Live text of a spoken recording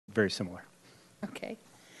very similar. Okay.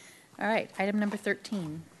 All right. Item number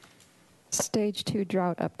 13. Stage 2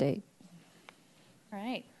 drought update. All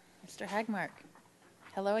right. Mr. Hagmark,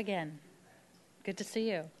 hello again. Good to see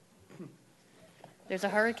you. There's a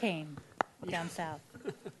hurricane down south.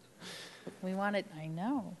 We want it. I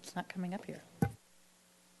know. It's not coming up here.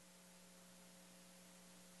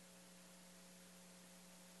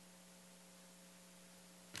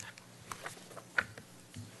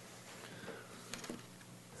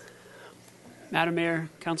 Madam Mayor,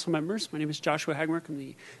 council members, my name is Joshua Hagmark. I'm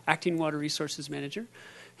the Acting Water Resources Manager.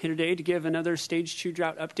 Here today to give another Stage 2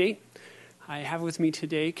 drought update. I have with me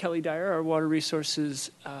today Kelly Dyer, our Water Resources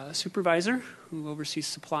Supervisor, who oversees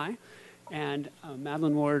supply, and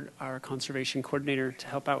Madeline Ward, our Conservation Coordinator, to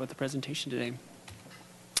help out with the presentation today.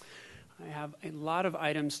 I have a lot of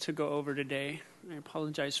items to go over today. I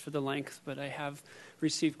apologize for the length, but I have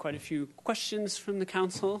received quite a few questions from the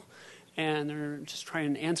council, and they're just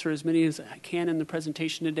trying to answer as many as I can in the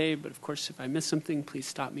presentation today. But of course, if I miss something, please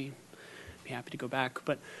stop me. I'd be happy to go back.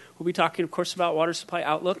 But we'll be talking, of course, about water supply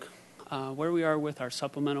outlook, where we are with our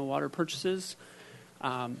supplemental water purchases,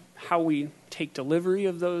 how we take delivery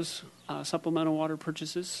of those supplemental water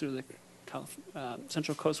purchases through the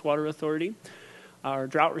Central Coast Water Authority, our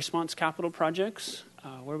drought response capital projects,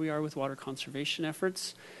 where we are with water conservation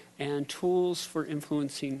efforts, and tools for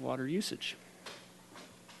influencing water usage.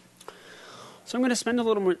 So I'm going to spend a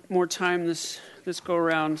little more time this go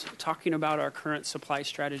around talking about our current supply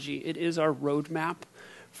strategy. It is our roadmap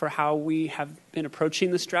for how we have been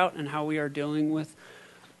approaching this drought and how we are dealing with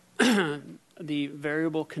the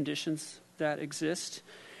variable conditions that exist.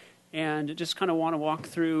 And just kind of want to walk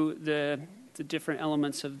through the different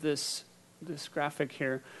elements of this graphic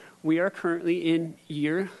here. We are currently in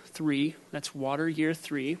year 3. That's water year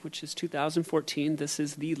 3, which is 2014. This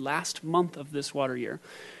is the last month of this water year.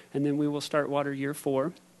 And then we will start water year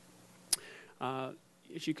 4.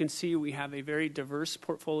 As you can see, we have a very diverse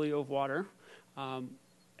portfolio of water.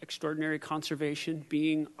 Extraordinary conservation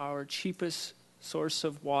being our cheapest source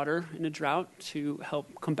of water in a drought to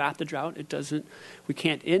help combat the drought. We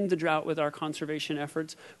can't end the drought with our conservation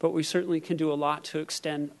efforts, but we certainly can do a lot to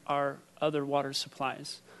extend our other water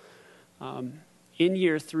supplies. In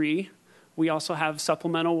year 3, we also have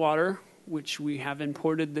supplemental water, which we have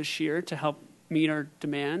imported this year to help meet our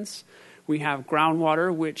demands. We have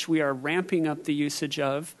groundwater, which we are ramping up the usage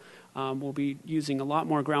of. We'll be using a lot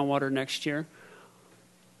more groundwater next year.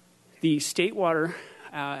 The state water,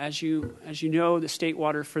 as you know, the state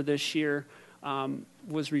water for this year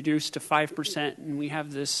was reduced to 5%, and we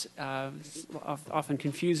have this often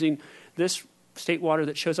confusing. This state water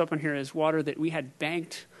that shows up on here is water that we had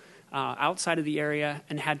banked outside of the area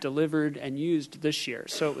and had delivered and used this year.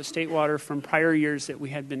 So it was state water from prior years that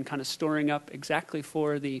we had been kind of storing up exactly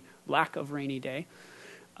for the lack of rainy day,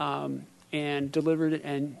 and delivered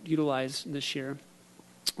and utilized this year.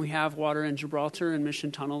 We have water in Gibraltar and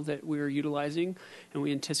Mission Tunnel that we're utilizing, and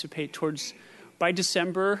we anticipate by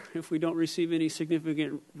December, if we don't receive any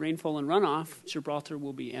significant rainfall and runoff, Gibraltar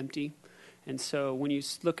will be empty. And so when you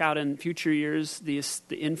look out in future years, the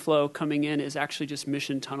inflow coming in is actually just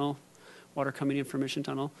Mission Tunnel, water coming in from Mission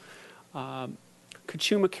Tunnel.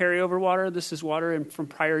 Kachuma carryover water, this is water from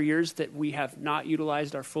prior years that we have not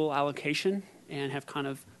utilized our full allocation and have kind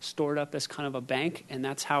of stored up as kind of a bank, and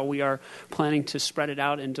that's how we are planning to spread it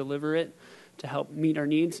out and deliver it to help meet our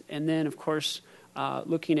needs. And then, of course,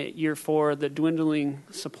 looking at year 4, the dwindling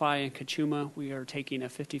supply in Kachuma, we are taking a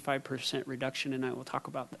 55% reduction, and I will talk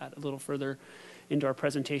about that a little further into our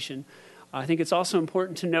presentation. I think it's also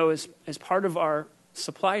important to know as part of our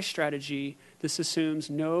supply strategy, this assumes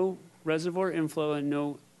no reservoir inflow and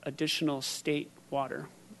no additional state water.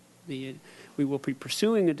 We will be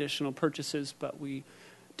pursuing additional purchases, but we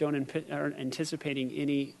aren't anticipating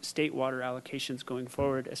any state water allocations going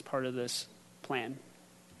forward as part of this plan.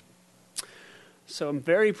 So I'm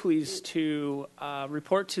very pleased to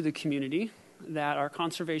report to the community that our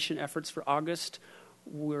conservation efforts for August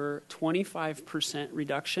were 25%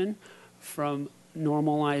 reduction from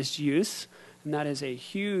normalized use, and that is a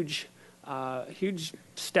huge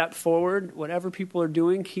step forward. Whatever people are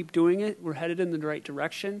doing, keep doing it. We're headed in the right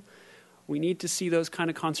direction. We need to see those kind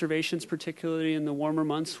of conservations, particularly in the warmer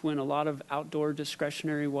months when a lot of outdoor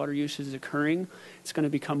discretionary water use is occurring. It's going to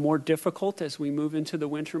become more difficult as we move into the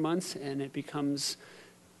winter months, and it becomes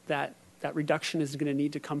that reduction is going to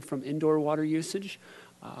need to come from indoor water usage.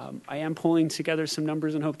 I am pulling together some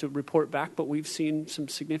numbers and hope to report back, but we've seen some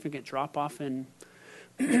significant drop-off in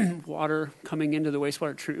water coming into the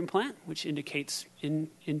wastewater treatment plant, which indicates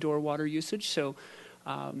indoor water usage. So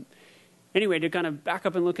anyway, to kind of back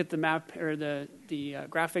up and look at the map or the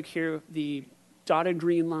graphic here, the dotted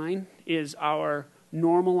green line is our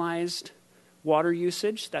normalized water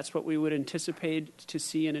usage. That's what we would anticipate to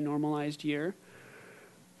see in a normalized year.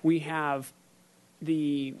 We have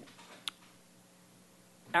the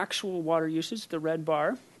actual water usage, the red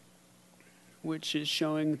bar, which is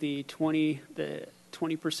showing the 20%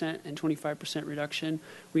 and 25% reduction.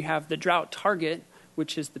 We have the drought target,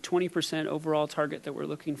 which is the 20% overall target that we're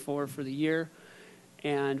looking for the year.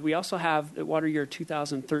 And we also have the water year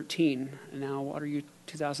 2013. And now water year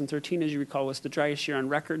 2013, as you recall, was the driest year on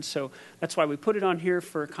record. So that's why we put it on here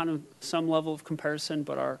for kind of some level of comparison.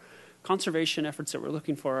 But our conservation efforts that we're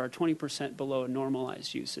looking for are 20% below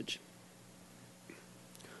normalized usage.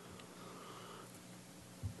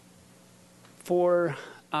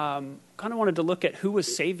 Kind of wanted to look at who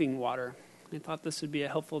was saving water. I thought this would be a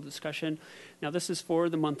helpful discussion. Now, this is for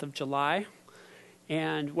the month of July.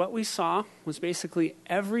 And what we saw was basically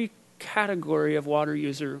every category of water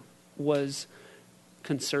user was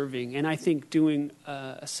conserving, and I think doing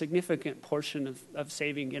a significant portion of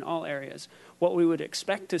saving in all areas. What we would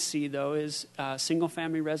expect to see, though, is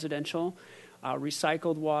single-family residential,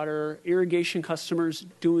 recycled water, irrigation customers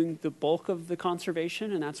doing the bulk of the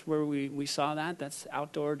conservation, and that's where we saw that. That's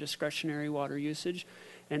outdoor discretionary water usage.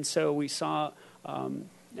 And so we saw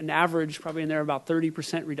an average, probably in there, about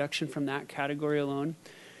 30% reduction from that category alone.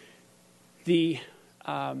 The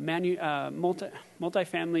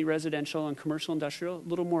multifamily residential and commercial industrial, a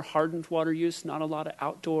little more hardened water use, not a lot of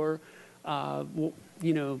outdoor,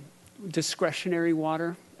 discretionary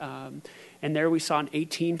water. And there we saw an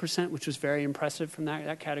 18%, which was very impressive from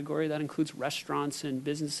that category. That includes restaurants and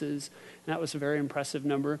businesses, and that was a very impressive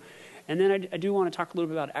number. And then I do want to talk a little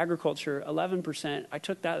bit about agriculture, 11%. I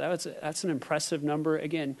took that's an impressive number.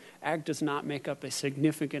 Again, ag does not make up a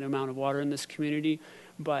significant amount of water in this community,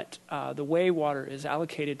 but the way water is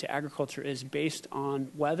allocated to agriculture is based on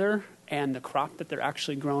weather and the crop that they're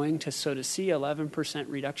actually growing. So to see 11%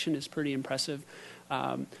 reduction is pretty impressive,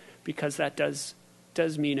 because that does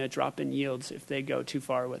mean a drop in yields if they go too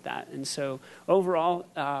far with that. And so overall,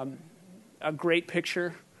 a great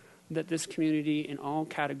picture that this community in all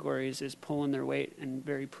categories is pulling their weight, and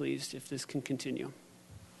very pleased if this can continue.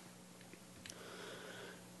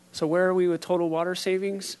 So where are we with total water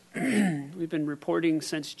savings? We've been reporting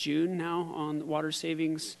since June now on water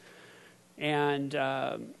savings. And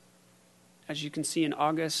as you can see, in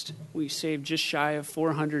August, we saved just shy of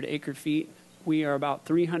 400 acre feet. We are about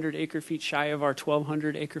 300 acre feet shy of our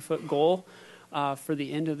 1,200 acre foot goal for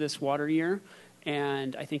the end of this water year.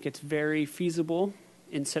 And I think it's very feasible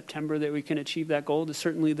in September that we can achieve that goal.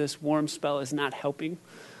 Certainly this warm spell is not helping.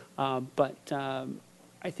 But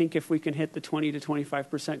I think if we can hit the 20 to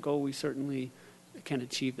 25% goal, we certainly can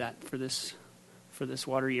achieve that for this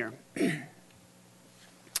water year. Now,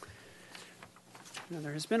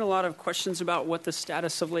 there has been a lot of questions about what the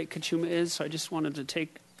status of Lake Cachuma is, so I just wanted to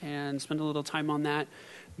take and spend a little time on that.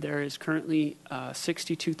 There is currently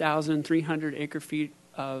 62,300 acre feet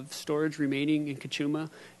of storage remaining in Cachuma.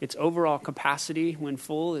 Its overall capacity when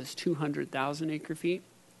full is 200,000 acre feet.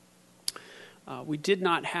 We did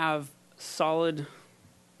not have solid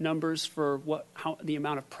numbers for the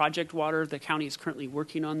amount of project water. The county is currently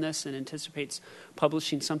working on this and anticipates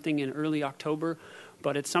publishing something in early October,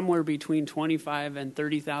 but it's somewhere between 25 and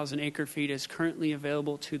 30,000 acre feet is currently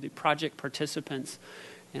available to the project participants.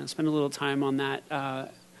 And I'll spend a little time on that.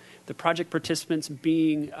 The project participants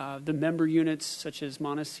being the member units such as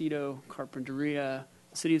Montecito, Carpinteria,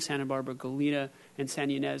 City of Santa Barbara, Goleta, and San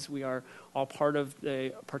Ynez. We are all part of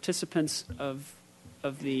the participants of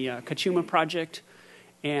the Cachuma project,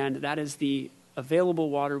 and that is the available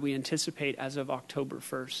water we anticipate as of October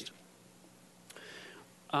 1st.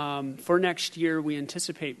 For next year, we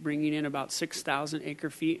anticipate bringing in about 6,000 acre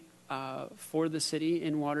feet for the city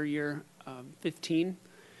in water year 15.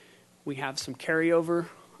 We have some carryover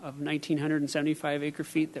of 1,975 acre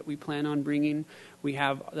feet that we plan on bringing. We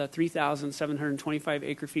have the 3,725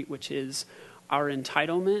 acre feet, which is our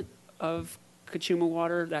entitlement of Cachuma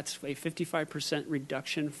water. That's a 55%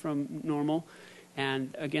 reduction from normal.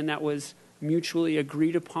 And again, that was mutually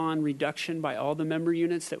agreed upon reduction by all the member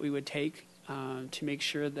units that we would take to make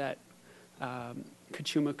sure that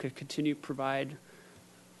Cachuma could continue to provide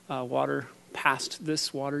water past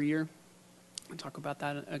this water year. I'll talk about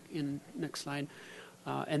that in next slide.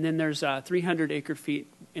 And then there's 300 acre feet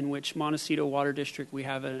in which Montecito Water District, we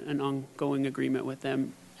have an ongoing agreement with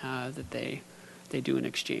them that they do in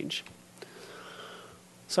exchange.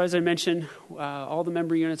 So as I mentioned, all the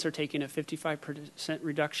member units are taking a 55%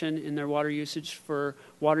 reduction in their water usage for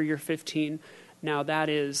water year 15. Now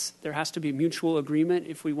there has to be mutual agreement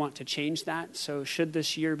if we want to change that. So should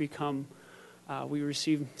this year become We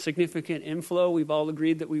received significant inflow. We've all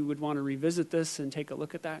agreed that we would want to revisit this and take a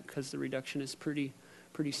look at that because the reduction is pretty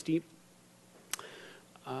steep.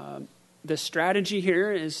 The strategy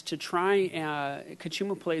here is to try,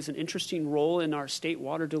 Kachuma plays an interesting role in our state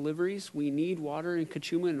water deliveries. We need water in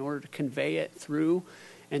Kachuma in order to convey it through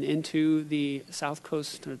and into the South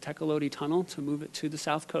Coast Tekaloti Tunnel to move it to the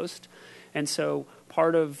South Coast. And so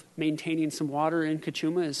part of maintaining some water in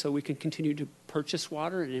Kachuma is so we can continue to purchase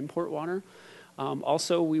water and import water.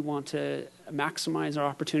 Also, we want to maximize our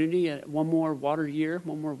opportunity at one more water year,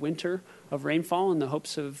 one more winter of rainfall in the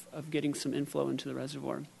hopes of getting some inflow into the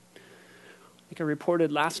reservoir. I think I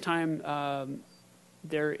reported last time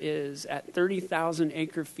there is at 30,000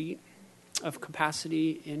 acre feet of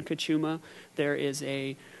capacity in Kachuma, there is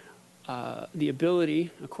the ability,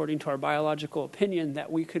 according to our biological opinion,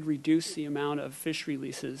 that we could reduce the amount of fish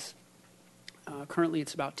releases. Currently,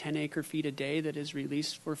 it's about 10 acre feet a day that is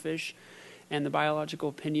released for fish, and the biological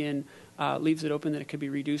opinion leaves it open that it could be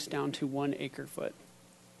reduced down to 1 acre foot.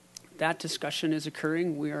 That discussion is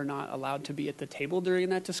occurring. We are not allowed to be at the table during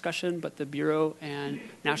that discussion, but the Bureau and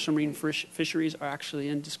National Marine Fisheries are actually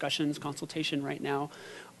in consultation right now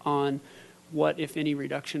on what, if any,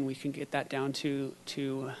 reduction we can get that down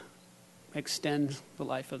to extend the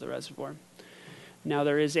life of the reservoir. Now,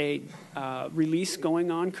 there is a release going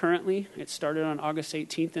on currently. It started on August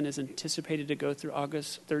 18th and is anticipated to go through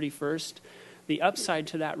August 31st. The upside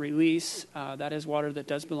to that release, that is water that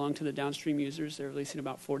does belong to the downstream users. They're releasing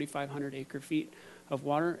about 4,500 acre feet of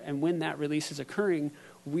water. And when that release is occurring,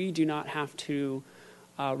 we do not have to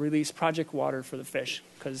release project water for the fish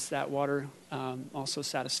because that water also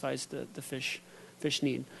satisfies the fish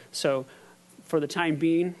need. So for the time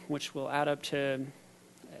being, which will add up to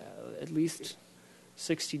at least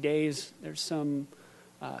 60 days, there's some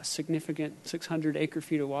significant 600 acre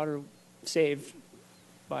feet of water saved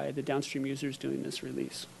by the downstream users doing this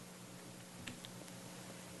release.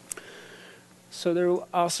 So there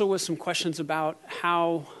also was some questions about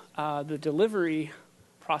how the delivery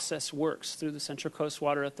process works through the Central Coast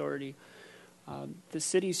Water Authority. The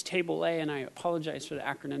city's Table A, and I apologize for the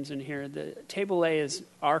acronyms in here, the Table A is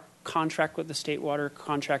our contract with the state water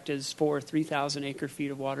contract is for 3,000 acre feet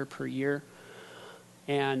of water per year.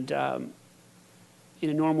 And in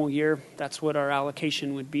a normal year, that's what our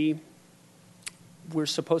allocation would be. We're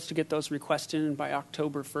supposed to get those requests in by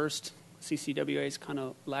October 1st. CCWA is kind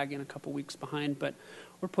of lagging a couple weeks behind, but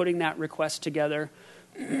we're putting that request together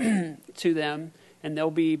to them, and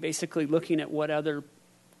they'll be basically looking at what other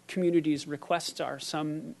communities' requests are.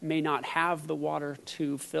 Some may not have the water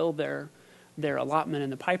to fill their allotment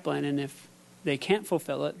in the pipeline, and if they can't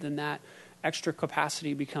fulfill it, then that extra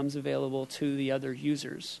capacity becomes available to the other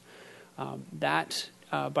users.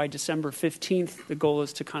 By December 15th, the goal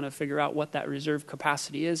is to kind of figure out what that reserve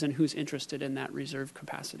capacity is and who's interested in that reserve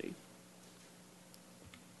capacity.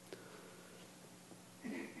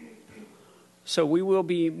 So we will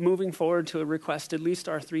be moving forward to request at least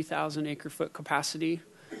our 3,000 acre foot capacity,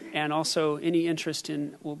 and also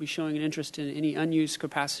we'll be showing an interest in any unused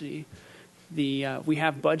capacity. We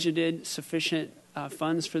have budgeted sufficient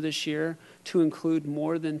funds for this year to include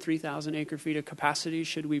more than 3,000 acre feet of capacity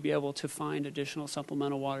should we be able to find additional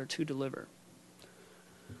supplemental water to deliver.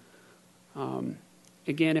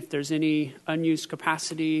 Again, if there's any unused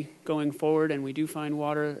capacity going forward and we do find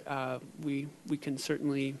water, we can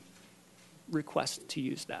certainly request to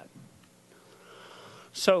use that.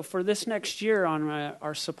 So for this next year on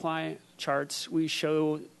our supply charts, we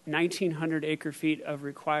show 1,900 acre feet of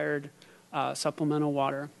required supplemental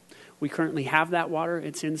water. We currently have that water.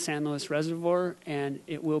 It's in San Luis Reservoir, and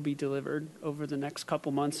it will be delivered over the next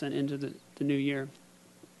couple months and into the new year.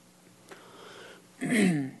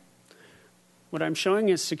 What I'm showing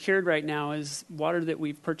is secured right now is water that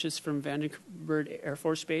we've purchased from Vandenberg Air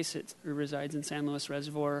Force Base. It resides in San Luis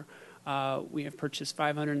Reservoir. We have purchased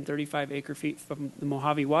 535 acre feet from the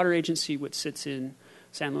Mojave Water Agency, which sits in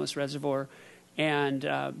San Luis Reservoir. And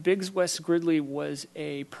Biggs West Gridley was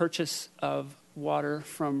a purchase of water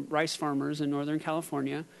from rice farmers in Northern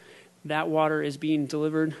California. That water is being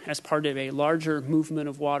delivered as part of a larger movement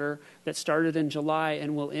of water that started in July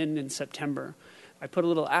and will end in September. I put a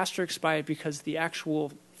little asterisk by it because the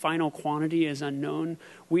actual final quantity is unknown.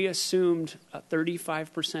 We assumed a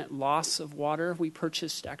 35% loss of water. We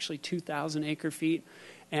purchased actually 2,000 acre feet,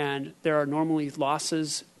 and there are normally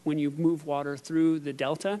losses when you move water through the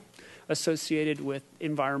delta associated with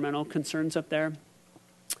environmental concerns up there.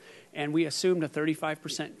 And we assumed a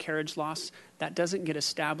 35% carriage loss. That doesn't get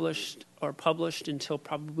established or published until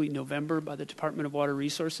probably November by the Department of Water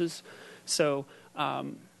Resources. So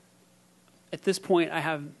at this point, I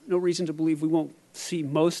have no reason to believe we won't see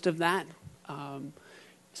most of that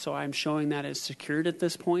So I'm showing that as secured at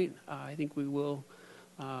this point. I think we'll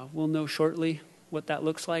know shortly what that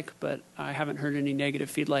looks like, but I haven't heard any negative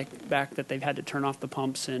feedback back that they've had to turn off the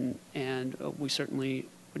pumps, and we certainly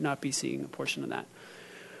would not be seeing a portion of that.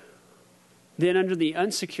 Then under the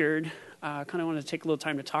unsecured, I kind of want to take a little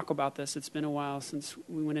time to talk about this. It's been a while since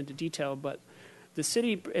we went into detail, but the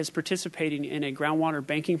city is participating in a groundwater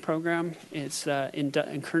banking program. It's in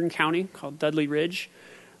Kern County called Dudley Ridge.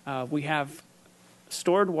 We have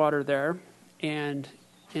stored water there, and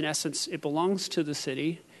in essence, it belongs to the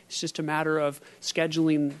city. It's just a matter of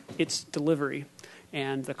scheduling its delivery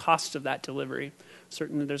and the cost of that delivery.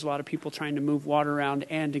 Certainly, there's a lot of people trying to move water around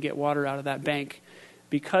and to get water out of that bank.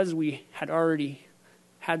 Because we had already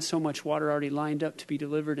had so much water already lined up to be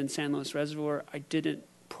delivered in San Luis Reservoir, I didn't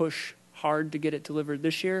push hard to get it delivered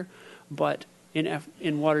this year, but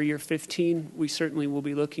in water year 15, we certainly will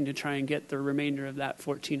be looking to try and get the remainder of that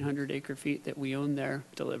 1,400 acre feet that we own there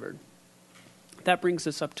delivered. That brings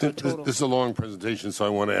us up to a total. This is a long presentation, so I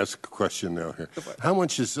want to ask a question now here. How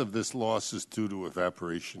much of this loss is due to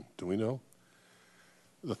evaporation? Do we know?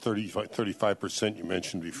 The 35% you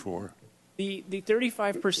mentioned before? The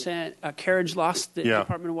 35% carriage loss that the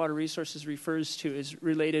Department of Water Resources refers to is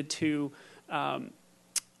related to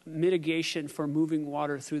mitigation for moving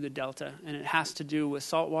water through the delta, and it has to do with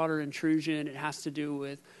saltwater intrusion. It has to do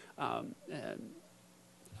with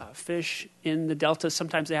fish in the delta.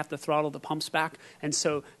 Sometimes they have to throttle the pumps back, and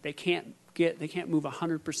so they can't move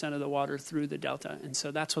 100% of the water through the delta, and so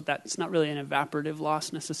that's what that. It's not really an evaporative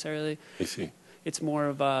loss necessarily. I see. It's more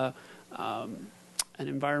of an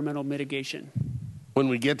environmental mitigation. When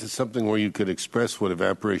we get to something where you could express what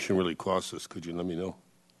evaporation really costs us, could you let me know?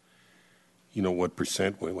 You know what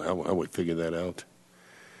percent? How would figure that out?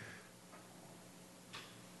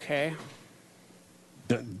 Okay.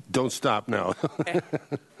 Don't stop now.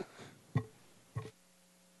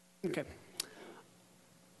 Okay.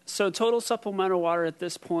 So total supplemental water at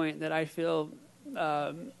this point that I feel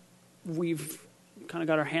we've kind of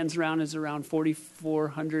got our hands around is around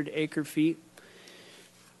 4,400 acre feet.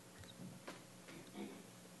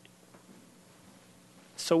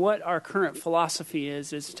 So what our current philosophy is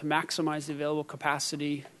to maximize the available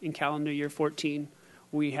capacity in calendar year 14.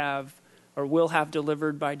 We have, or will have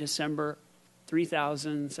delivered by December,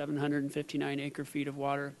 3,759 acre feet of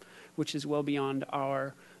water, which is well beyond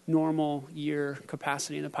our normal year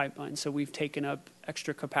capacity in the pipeline. So we've taken up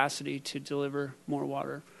extra capacity to deliver more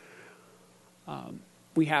water.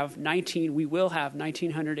 We will have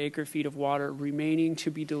 1,900 acre feet of water remaining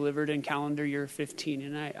to be delivered in calendar year 15.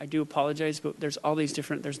 And I do apologize, but there's all these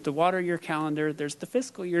different, there's the water year calendar, there's the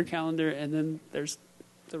fiscal year calendar, and then there's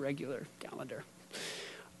the regular calendar.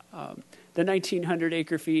 The 1,900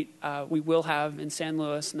 acre feet we will have in San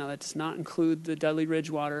Luis. Now, that does not include the Dudley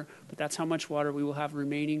Ridge water, but that's how much water we will have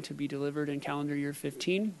remaining to be delivered in calendar year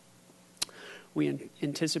 15. We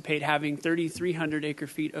anticipate having 3,300 acre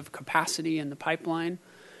feet of capacity in the pipeline.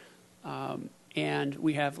 And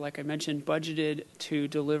we have, like I mentioned, budgeted to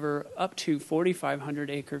deliver up to 4,500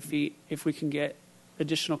 acre feet if we can get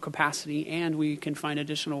additional capacity and we can find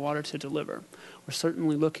additional water to deliver. We're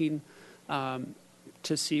certainly looking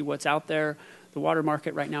to see what's out there. The water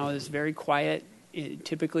market right now is very quiet. It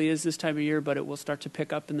typically is this time of year, but it will start to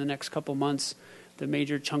pick up in the next couple months. The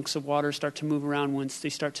major chunks of water start to move around once they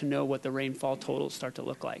start to know what the rainfall totals start to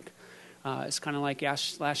look like. It's kind of like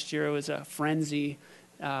last year it was a frenzy.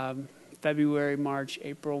 February, March,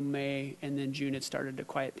 April, May, and then June it started to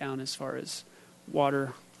quiet down as far as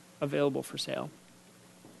water available for sale.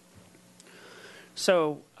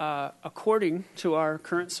 So according to our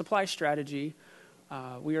current supply strategy,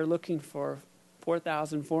 we are looking for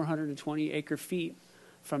 4,420 acre feet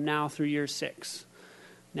from now through year 6.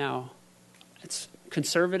 Now, it's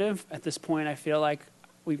conservative. At this point, I feel like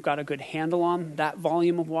we've got a good handle on that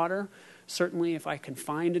volume of water. Certainly, if I can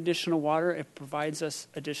find additional water, it provides us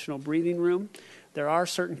additional breathing room. There are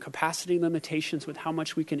certain capacity limitations with how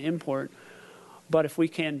much we can import. But if we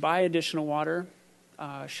can buy additional water,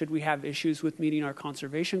 should we have issues with meeting our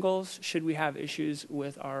conservation goals, should we have issues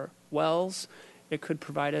with our wells, it could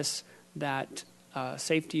provide us that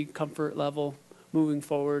safety, comfort level moving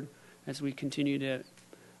forward as we continue to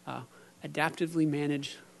adaptively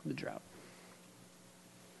manage the drought.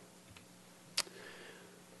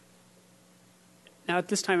 Now at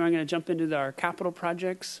this time I'm going to jump into our capital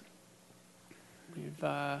projects. We've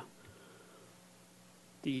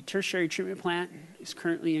the tertiary treatment plant is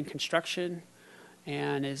currently in construction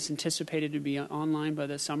and is anticipated to be online by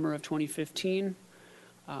the summer of 2015.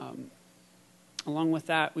 Along with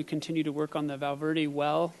that, we continue to work on the Valverde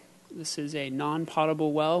well This is a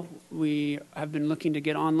non-potable well. We have been looking to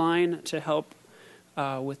get online to help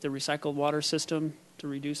with the recycled water system to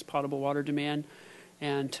reduce potable water demand.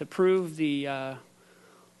 And to prove we're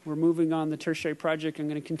moving on the tertiary project, I'm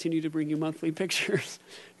going to continue to bring you monthly pictures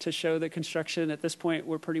to show the construction. At this point,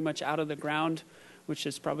 we're pretty much out of the ground, which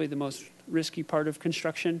is probably the most risky part of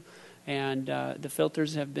construction. And the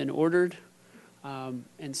filters have been ordered.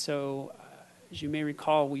 And so, as you may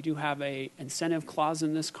recall, we do have an incentive clause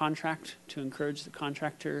in this contract to encourage the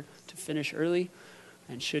contractor to finish early.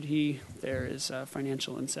 And there is a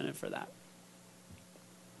financial incentive for that.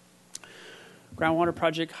 Groundwater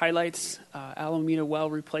project highlights, Alameda well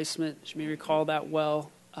replacement. As you may recall, that well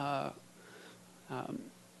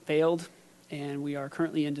failed, and we are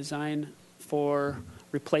currently in design for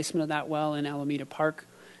replacement of that well in Alameda Park,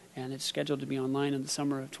 and it's scheduled to be online in the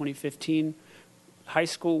summer of 2015. High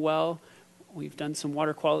school well, we've done some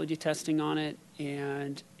water quality testing on it,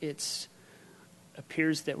 and it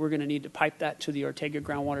appears that we're going to need to pipe that to the Ortega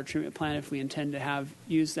groundwater treatment plant if we intend to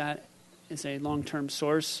use that as a long-term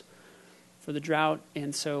source for the drought.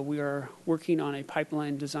 And so we are working on a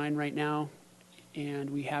pipeline design right now, and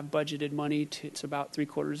we have budgeted money it's about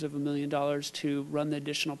 $750,000 to run the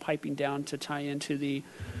additional piping down to tie into the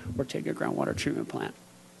Ortega groundwater treatment plant.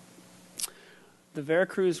 The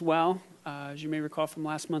Veracruz well, as you may recall from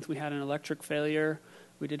last month, we had an electric failure.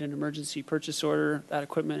 We did an emergency purchase order. That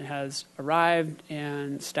equipment has arrived,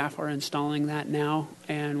 and staff are installing that now,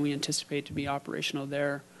 and we anticipate to be operational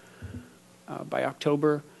there by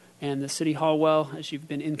October. And the City Hall well, as you've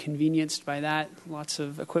been inconvenienced by that, lots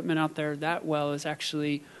of equipment out there, that well is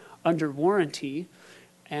actually under warranty,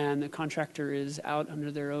 and the contractor is out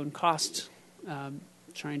under their own cost,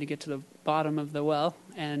 trying to get to the bottom of the well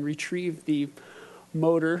and retrieve the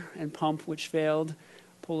motor and pump which failed,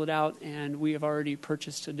 pull it out, and we have already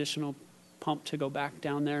purchased additional pump to go back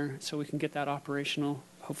down there so we can get that operational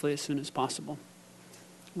hopefully as soon as possible.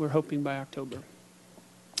 We're hoping by October.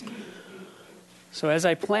 So as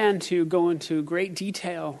I plan to go into great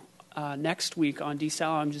detail next week on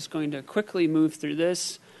desal, I'm just going to quickly move through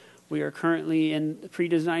this. We are currently in the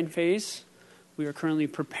pre-design phase. We are currently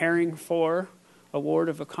preparing for award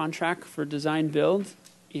of a contract for design build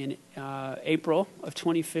in April of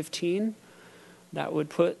 2015. That would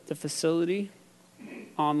put the facility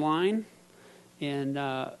online in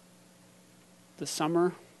the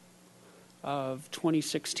summer of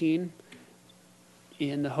 2016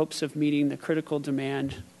 in the hopes of meeting the critical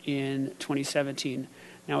demand in 2017.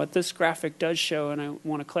 Now, what this graphic does show, and I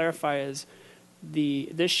want to clarify, is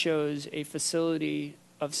this shows a facility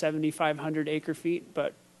of 7,500 acre-feet,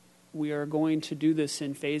 but we are going to do this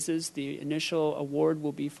in phases. The initial award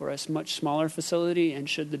will be for a much smaller facility, and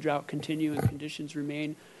should the drought continue and conditions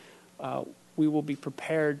remain, we will be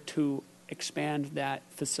prepared to expand that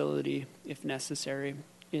facility if necessary.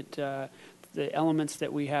 The elements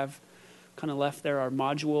that we have kind of left there are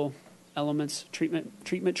module elements,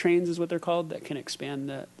 treatment trains is what they're called, that can expand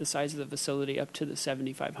the size of the facility up to the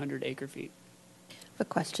 7,500 acre-feet. A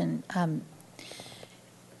question.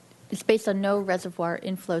 It's based on no reservoir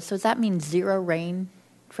inflow, so does that mean zero rain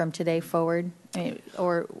from today forward?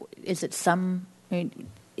 Or is it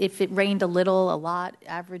if it rained a little, a lot,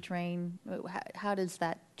 average rain, how does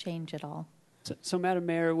that change at all? So Madam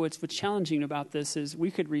Mayor, what's challenging about this is we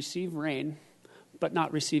could receive rain but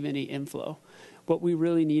not receive any inflow. What we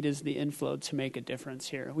really need is the inflow to make a difference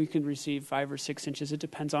here. We can receive 5 or 6 inches. It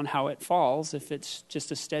depends on how it falls. If it's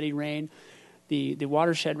just a steady rain, the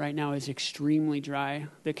watershed right now is extremely dry.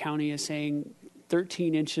 The county is saying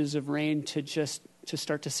 13 inches of rain to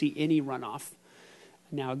start to see any runoff.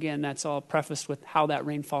 Now, again, that's all prefaced with how that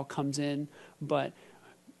rainfall comes in, but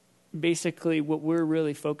basically what we're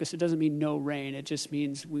really focused, it doesn't mean no rain, it just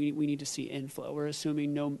means we need to see inflow. We're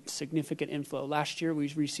assuming no significant inflow. Last year we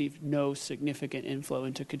received no significant inflow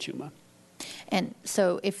into Kachuma. And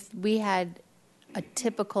so if we had a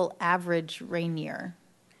typical average rain year,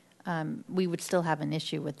 we would still have an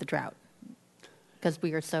issue with the drought because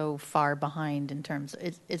we are so far behind in terms.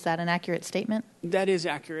 Is that an accurate statement? That is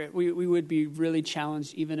accurate. We would be really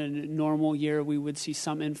challenged. Even in a normal year, we would see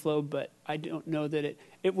some inflow, but I don't know that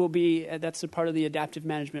it will be. That's a part of the adaptive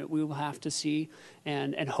management we will have to see,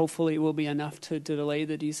 and hopefully it will be enough to delay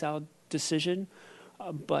the desal decision.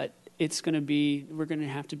 But it's going to be. We're going to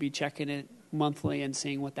have to be checking it monthly and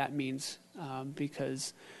seeing what that means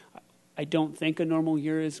because I don't think a normal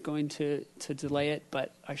year is going to delay it,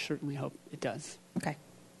 but I certainly hope it does. Okay.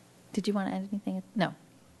 Did you want to add anything? No.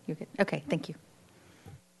 You're good. Okay, thank you.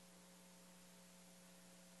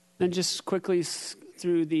 Then just quickly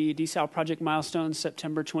through the desal project milestones,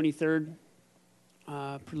 September 23rd,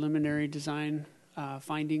 preliminary design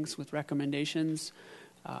findings with recommendations.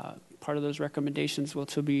 Part of those recommendations will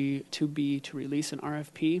to be to release an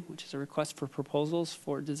RFP, which is a request for proposals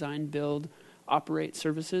for design, build, operate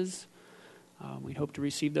services. We hope to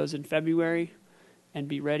receive those in February and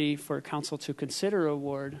be ready for council to consider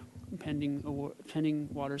award pending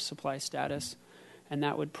water supply status, and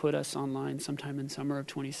that would put us online sometime in summer of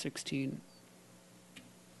 2016.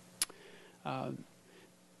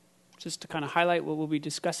 Just to kind of highlight what we'll be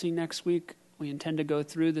discussing next week, we intend to go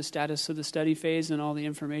through the status of the study phase and all the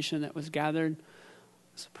information that was gathered.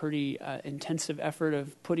 It's a pretty intensive effort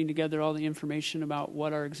of putting together all the information about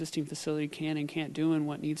what our existing facility can and can't do and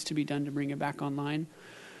what needs to be done to bring it back online.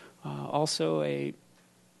 Also, a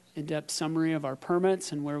in-depth summary of our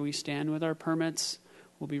permits and where we stand with our permits.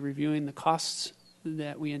 We'll be reviewing the costs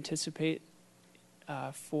that we anticipate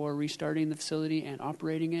for restarting the facility and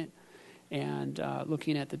operating it, and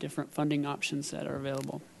looking at the different funding options that are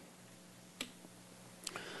available.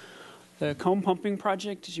 The comb pumping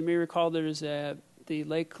project, as you may recall, the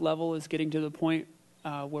lake level is getting to the point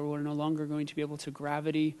where we're no longer going to be able to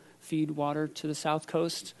gravity feed water to the south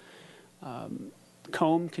coast.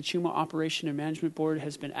 Kachuma Operation and Management Board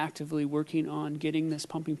has been actively working on getting this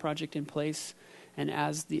pumping project in place, and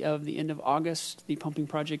as of the end of August, the pumping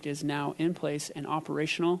project is now in place and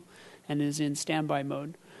operational and is in standby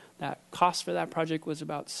mode. That cost for that project was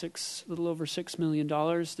about a little over $6 million.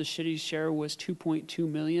 The city's share was $2.2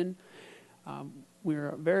 million.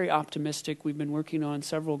 We're very optimistic. We've been working on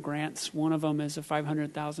several grants. One of them is a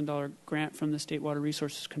 $500,000 grant from the State Water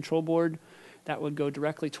Resources Control Board that would go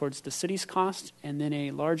directly towards the city's cost, and then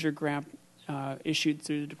a larger grant issued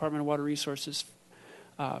through the Department of Water Resources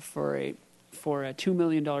for a $2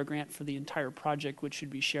 million grant for the entire project, which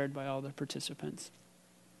should be shared by all the participants.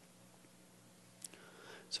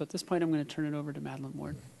 So at this point, I'm going to turn it over to Madeline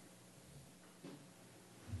Ward.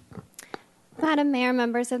 Madam Mayor,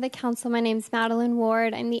 members of the council, my name is Madeline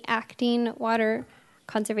Ward. I'm the acting water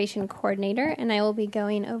conservation coordinator, and I will be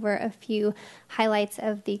going over a few highlights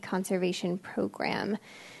of the conservation program.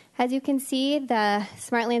 As you can see, the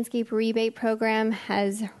Smart Landscape Rebate Program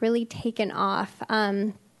has really taken off.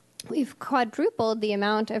 We've quadrupled the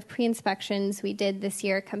amount of pre-inspections we did this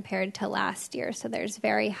year compared to last year, so there's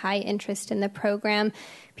very high interest in the program.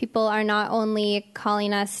 People are not only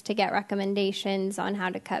calling us to get recommendations on how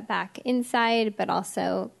to cut back inside, but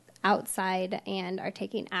also outside, and are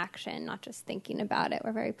taking action, not just thinking about it.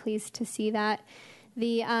 We're very pleased to see that.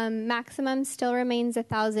 The maximum still remains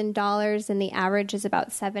 $1,000, and the average is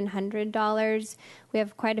about $700. We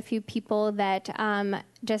have quite a few people that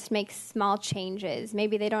just make small changes.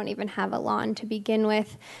 Maybe they don't even have a lawn to begin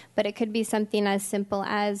with, but it could be something as simple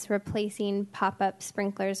as replacing pop-up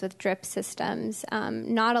sprinklers with drip systems.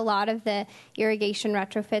 Not a lot of the irrigation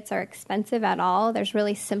retrofits are expensive at all. There's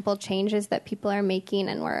really simple changes that people are making,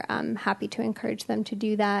 and we're happy to encourage them to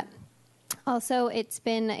do that. Also, it's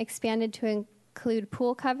been expanded to include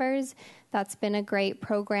pool covers. That's been a great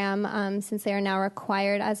program since they are now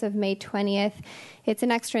required as of May 20th. It's an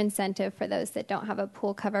extra incentive for those that don't have a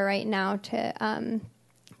pool cover right now to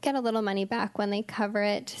get a little money back when they cover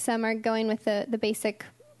it. Some are going with the basic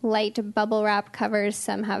light bubble wrap covers.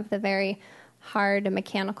 Some have the very hard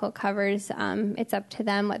mechanical covers. It's up to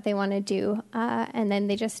them what they want to do. And then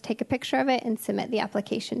they just take a picture of it and submit the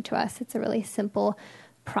application to us. It's a really simple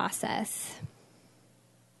process.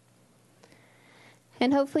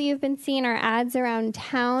 And hopefully you've been seeing our ads around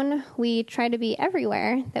town. We try to be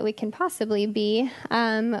everywhere that we can possibly be.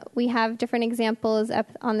 We have different examples up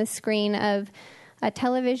on the screen of a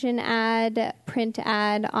television ad, print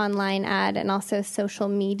ad, online ad, and also social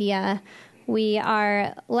media. We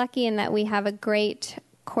are lucky in that we have a great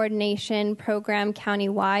coordination program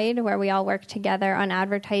countywide where we all work together on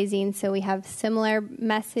advertising. So we have similar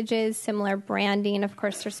messages, similar branding. Of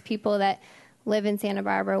course, there's people that live in Santa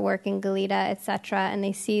Barbara, work in Goleta, etc., and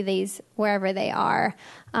they see these wherever they are.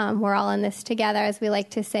 We're all in this together, as we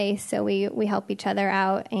like to say, so we help each other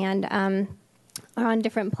out and are on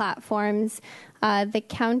different platforms. The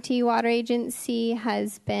county water agency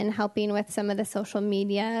has been helping with some of the social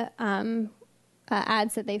media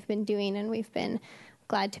ads that they've been doing, and we've been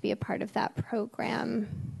glad to be a part of that program.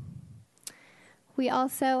 We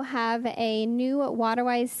also have a new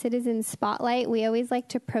WaterWise Citizen Spotlight. We always like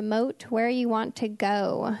to promote where you want to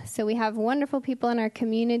go. So we have wonderful people in our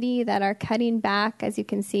community that are cutting back. As you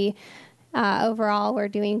can see, overall, we're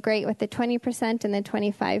doing great with the 20% and the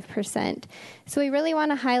 25%. So we really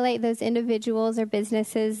want to highlight those individuals or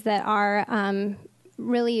businesses that are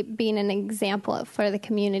really being an example for the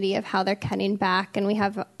community of how they're cutting back. And we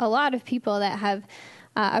have a lot of people that have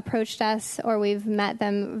approached us, or we've met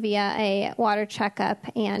them via a water checkup,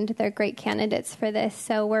 and they're great candidates for this.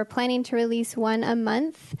 So we're planning to release one a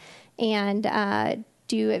month and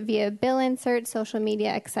do it via bill insert, social media,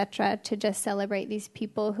 etc., to just celebrate these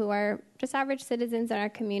people who are just average citizens in our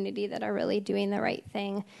community that are really doing the right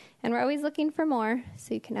thing. And we're always looking for more,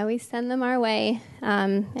 so you can always send them our way,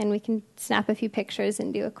 and we can snap a few pictures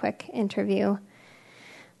and do a quick interview.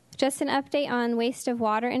 Just an update on waste of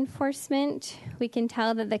water enforcement. We can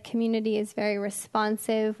tell that the community is very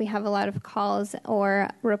responsive. We have a lot of calls or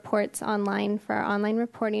reports online for our online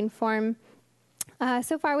reporting form.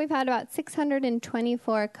 So far, we've had about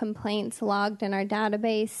 624 complaints logged in our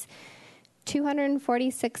database.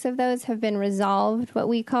 246 of those have been resolved. What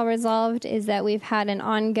we call resolved is that we've had an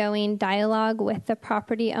ongoing dialogue with the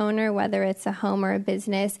property owner, whether it's a home or a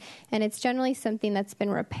business, and it's generally something that's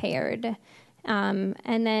been repaired. And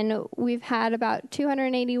then we've had about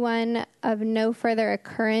 281 of no further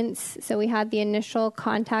occurrence. So we had the initial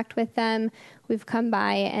contact with them. We've come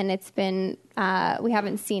by and it's been, we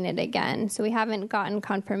haven't seen it again. So we haven't gotten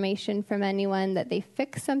confirmation from anyone that they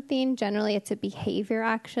fixed something. Generally, it's a behavior,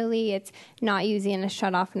 actually. It's not using a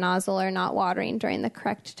shut-off nozzle or not watering during the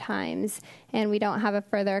correct times. And we don't have a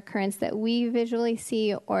further occurrence that we visually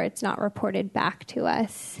see, or it's not reported back to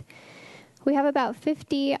us. We have about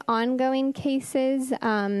 50 ongoing cases.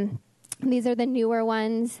 These are the newer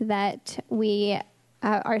ones that we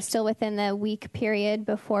are still within the week period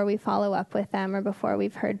before we follow up with them or before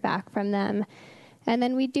we've heard back from them. And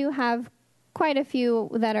then we do have quite a few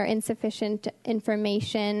that are insufficient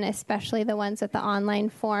information, especially the ones with the online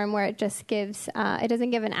form where it just gives, it doesn't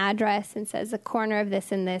give an address and says the corner of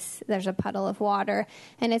this and this, there's a puddle of water.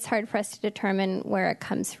 And it's hard for us to determine where it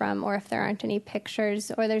comes from or if there aren't any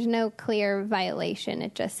pictures or there's no clear violation.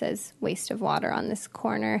 It just says waste of water on this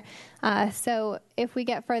corner. So if we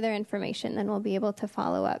get further information, then we'll be able to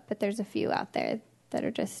follow up. But there's a few out there that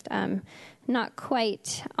are just not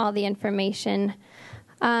quite all the information.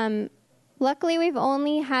 Luckily, we've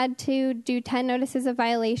only had to do 10 notices of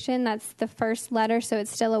violation. That's the first letter, so it's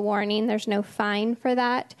still a warning. There's no fine for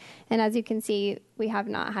that. And as you can see, we have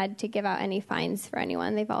not had to give out any fines for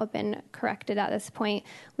anyone. They've all been corrected at this point.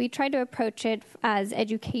 We tried to approach it as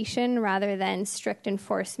education rather than strict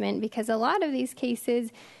enforcement because a lot of these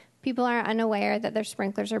cases, people are unaware that their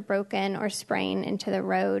sprinklers are broken or spraying into the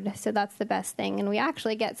road, so that's the best thing. And we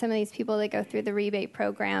actually get some of these people that go through the rebate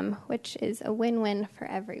program, which is a win-win for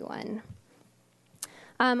everyone.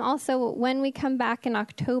 Also, when we come back in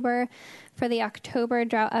October for the October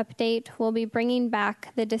drought update, we'll be bringing back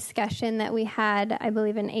the discussion that we had, I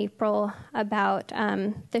believe, in April about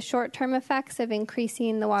the short-term effects of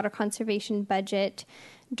increasing the water conservation budget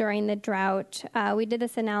during the drought. We did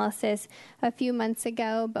this analysis a few months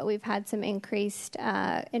ago, but we've had some increased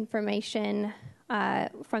information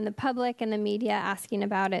from the public and the media asking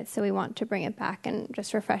about it, so we want to bring it back and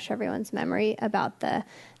just refresh everyone's memory about the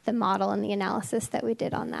model and the analysis that we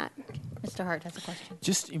did on that. Mr. Hart has a question.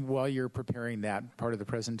 Just while you're preparing that part of the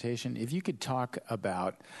presentation, if you could talk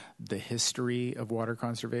about the history of water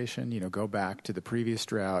conservation, go back to the previous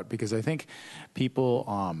drought, because I think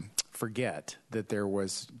people forget that there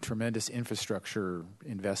was tremendous infrastructure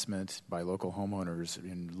investment by local homeowners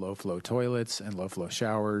in low-flow toilets and low-flow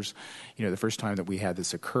showers, the first time that we had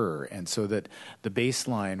this occur. And so that the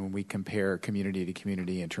baseline, when we compare community to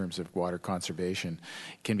community in terms of water conservation,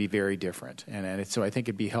 can be very different. And so I think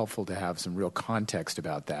it'd be helpful to have some real context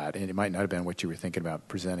about that. And it might not have been what you were thinking about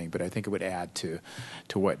presenting, but I think it would add to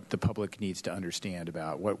what the public needs to understand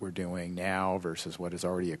about what we're doing now versus what has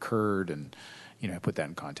already occurred, and put that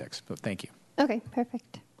in context. But thank you. Okay,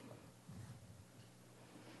 perfect.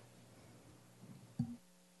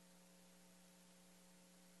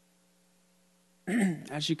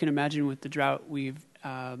 As you can imagine, with the drought, we've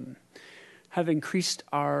have increased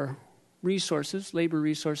our resources, labor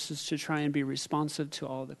resources, to try and be responsive to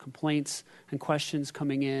all the complaints and questions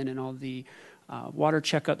coming in and all the water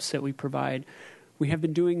checkups that we provide. We have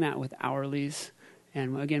been doing that with hourlies.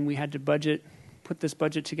 And again, we had to put this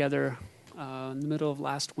budget together in the middle of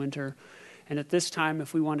last winter. And at this time,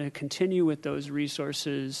 if we want to continue with those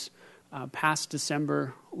resources past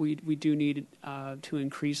December, we do need to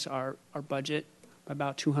increase our budget by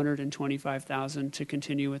about $225,000 to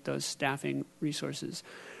continue with those staffing resources.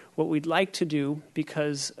 What we'd like to do,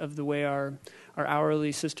 because of the way our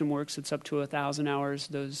hourly system works, it's up to 1,000 hours.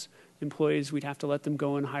 Those employees, we'd have to let them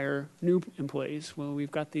go and hire new employees. Well,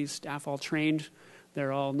 we've got these staff all trained.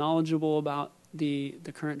 They're all knowledgeable about the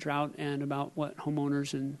current drought and about what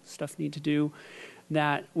homeowners and stuff need to do,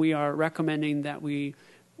 that we are recommending that we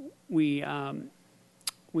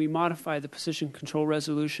modify the position control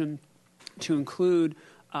resolution to include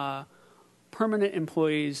permanent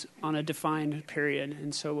employees on a defined period.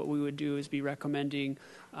 And so what we would do is be recommending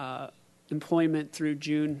employment through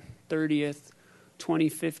June 30th,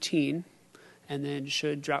 2015. And then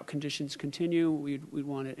should drought conditions continue, we'd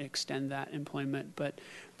want to extend that employment. But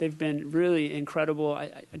they've been really incredible.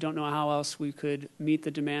 I don't know how else we could meet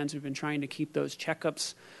the demands. We've been trying to keep those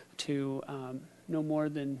checkups to no more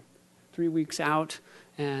than 3 weeks out,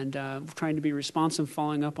 and trying to be responsive,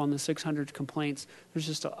 following up on the 600 complaints. There's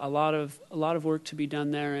just a lot of work to be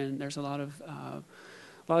done there, and there's a lot of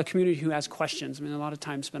community who has questions. I mean, a lot of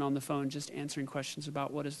time spent on the phone just answering questions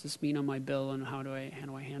about what does this mean on my bill and how do I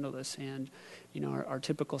handle this. And our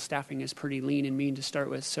typical staffing is pretty lean and mean to start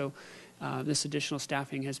with. So this additional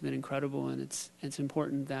staffing has been incredible, and it's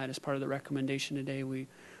important that as part of the recommendation today, we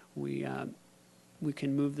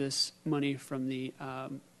can move this money from the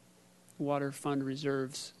water fund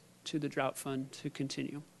reserves to the drought fund to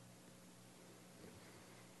continue.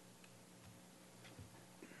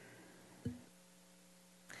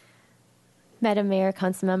 Madam Mayor,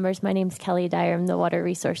 council members, my name is Kelly Dyer. I'm the Water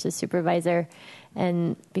Resources Supervisor.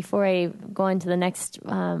 And before I go on to the next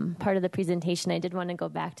part of the presentation, I did want to go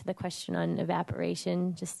back to the question on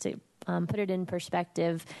evaporation, just to put it in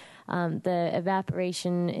perspective. The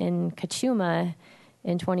evaporation in Kachuma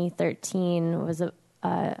in 2013 was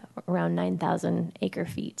around 9,000 acre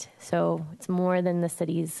feet. So it's more than the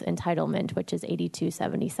city's entitlement, which is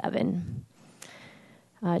 8277.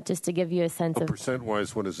 Just to give you a sense of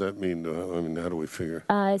percent-wise, what does that mean? I mean, how do we figure?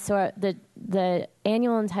 So the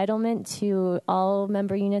annual entitlement to all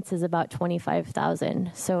member units is about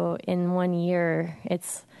 25,000. So in 1 year,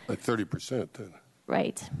 it's like 30% then.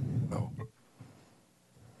 Right. Oh.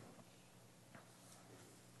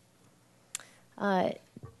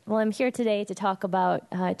 Well, I'm here today to talk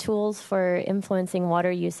about tools for influencing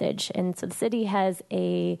water usage. And so the city has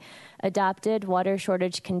a adopted water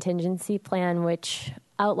shortage contingency plan, which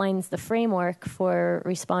outlines the framework for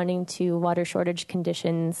responding to water shortage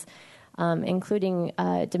conditions, including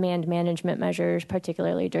demand management measures,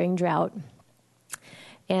 particularly during drought.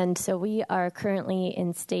 And so we are currently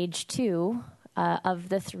in stage 2 of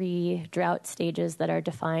the 3 drought stages that are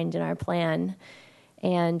defined in our plan.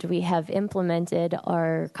 And we have implemented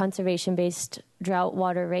our conservation-based drought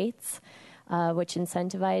water rates, which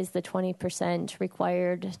incentivize the 20%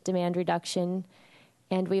 required demand reduction.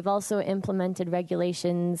 And we've also implemented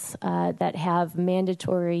regulations that have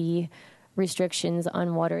mandatory restrictions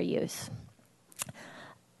on water use.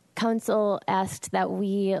 Council asked that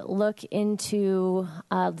we look into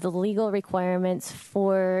the legal requirements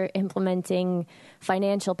for implementing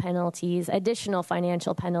financial penalties, additional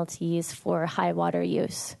financial penalties for high water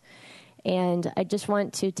use. And I just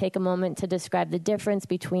want to take a moment to describe the difference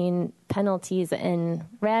between penalties and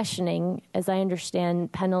rationing. As I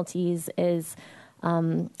understand, penalties is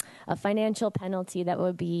a financial penalty that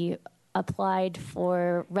would be applied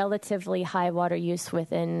for relatively high water use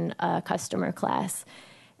within a customer class.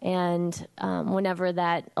 And whenever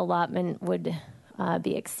that allotment would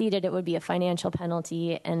be exceeded, it would be a financial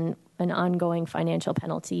penalty and an ongoing financial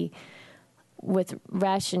penalty. With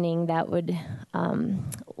rationing, that would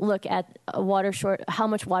look at how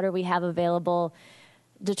much water we have available,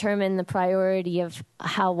 determine the priority of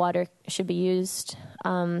how water should be used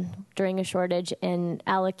during a shortage, and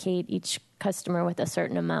allocate each customer with a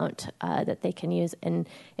certain amount that they can use. And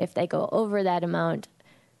if they go over that amount,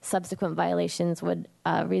 subsequent violations would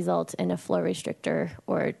result in a flow restrictor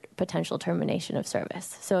or potential termination of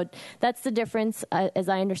service. So that's the difference, as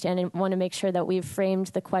I understand it. I want to make sure that we've framed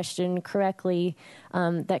the question correctly,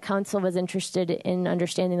 that council was interested in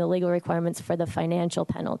understanding the legal requirements for the financial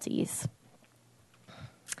penalties.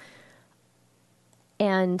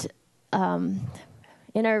 And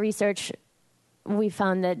in our research, we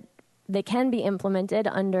found that they can be implemented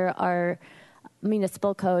under our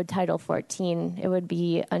Municipal Code Title 14. It would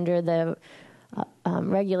be under the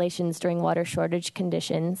regulations during water shortage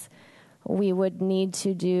conditions. We would need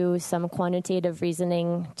to do some quantitative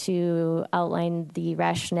reasoning to outline the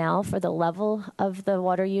rationale for the level of the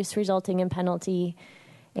water use resulting in penalty,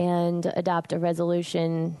 and adopt a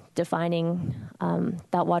resolution defining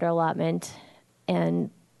that water allotment, and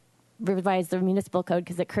revise the municipal code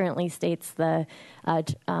because it currently states the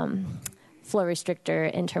flow restrictor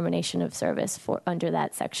and termination of service for under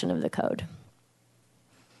that section of the code.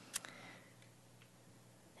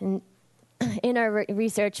 And in our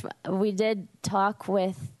research, we did talk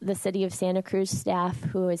with the City of Santa Cruz staff,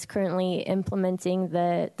 who is currently implementing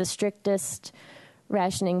the strictest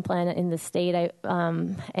rationing plan in the state.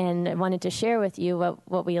 And I wanted to share with you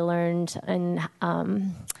what we learned and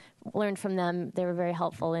learned from them. They were very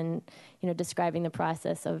helpful in, describing the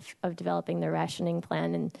process of developing their rationing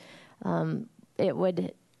plan. And it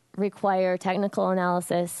would require technical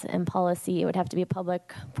analysis and policy. It would have to be a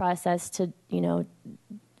public process to,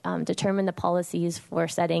 determine the policies for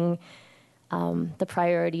setting the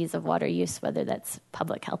priorities of water use, whether that's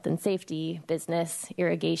public health and safety, business,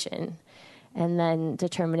 irrigation, and then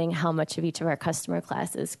determining how much of each of our customer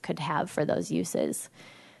classes could have for those uses.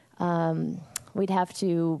 We'd have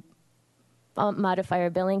to modify our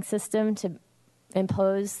billing system to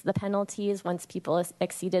impose the penalties once people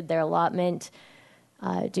exceeded their allotment,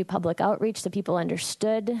 do public outreach so people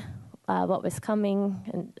understood what was coming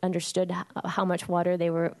and understood how much water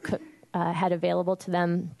they had available to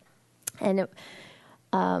them. And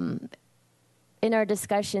in our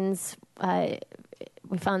discussions,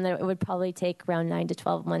 we found that it would probably take around 9 to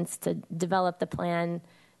 12 months to develop the plan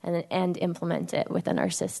and implement it within our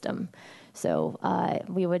system. So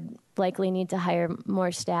we would likely need to hire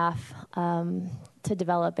more staff to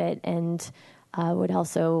develop it, and would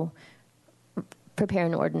also prepare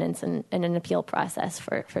an ordinance and an appeal process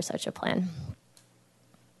for such a plan.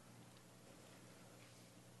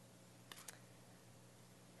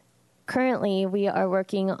 Currently, we are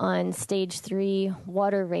working on Stage 3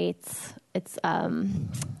 water rates. It's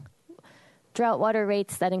drought water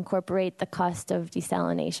rates that incorporate the cost of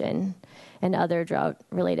desalination and other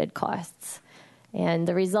drought-related costs. And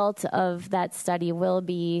the result of that study will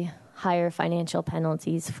be higher financial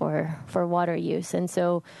penalties for water use. And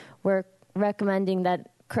so we're recommending that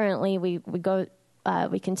currently we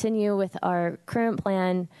continue with our current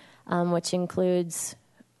plan, which includes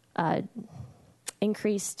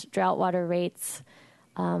increased drought water rates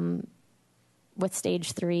with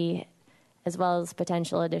Stage 3, as well as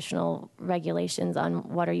potential additional regulations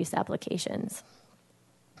on water use applications.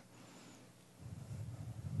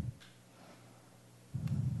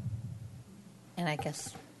 And I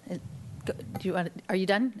guess, are you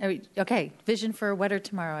done? Okay, vision for a wetter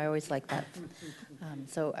tomorrow. I always like that.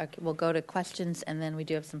 So we'll go to questions, and then we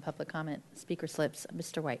do have some public comment speaker slips.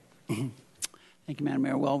 Mr. White. Thank you, Madam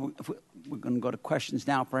Mayor. Well, if we're going to go to questions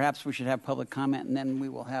now. Perhaps we should have public comment, and then we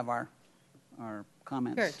will have our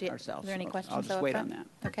comments Sure. ourselves. Are there any questions? I'll just wait on that.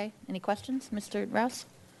 Okay. Any questions? Mr. Rouse?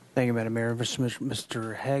 Thank you, Madam Mayor.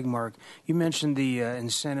 Mr. Hagmark, you mentioned the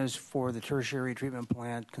incentives for the tertiary treatment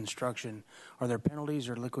plant construction. Are there penalties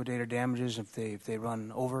or liquidated damages if they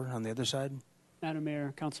run over on the other side? Madam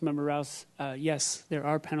Mayor, Councilmember Rouse, yes, there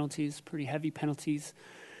are penalties, pretty heavy penalties.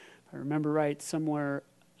 If I remember right, somewhere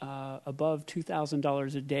above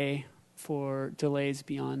 $2,000 a day for delays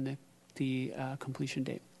beyond the completion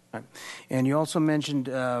date. Right. And you also mentioned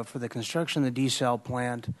for the construction of the desal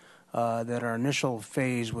plant that our initial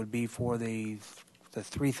phase would be for the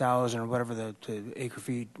 3,000 or whatever the acre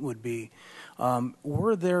feet would be.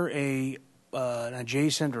 Were there an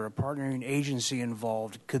adjacent or a partnering agency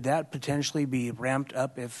involved? Could that potentially be ramped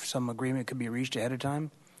up if some agreement could be reached ahead of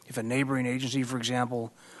time? If a neighboring agency, for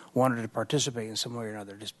example, wanted to participate in some way or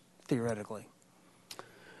another, just theoretically?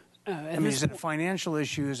 Is it a financial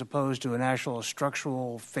issue as opposed to an actual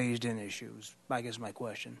structural phased-in issue? I guess my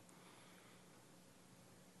question.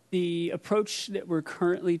 The approach that we're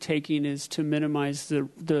currently taking is to minimize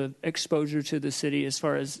the exposure to the city as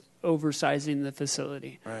far as oversizing the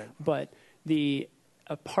facility. Right. But the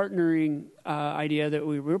partnering idea that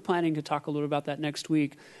we're planning to talk a little about that next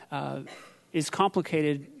week is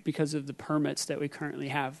complicated because of the permits that we currently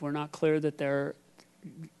have. We're not clear that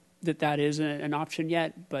that is an option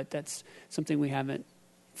yet, but that's something we haven't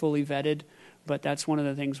fully vetted. But that's one of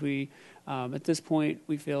the things at this point,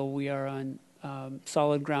 we feel we are on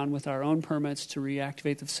solid ground with our own permits to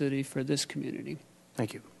reactivate the facility for this community.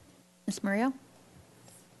 Thank you. Ms. Murillo?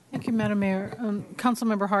 Thank you, Madam Mayor.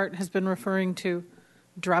 Councilmember Hart has been referring to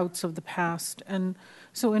droughts of the past. And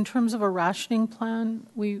so in terms of a rationing plan,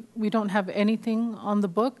 we don't have anything on the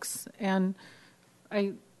books. And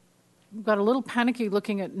I got a little panicky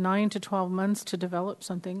looking at 9 to 12 months to develop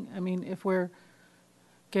something. I mean, if we're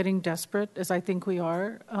getting desperate, as I think we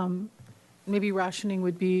are, maybe rationing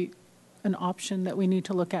would be an option that we need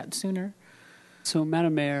to look at sooner. So,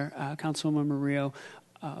 Madam Mayor, Councilwoman Rio,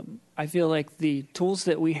 I feel like the tools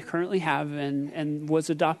that we currently have and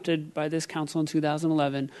was adopted by this council in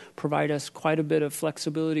 2011 provide us quite a bit of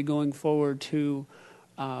flexibility going forward to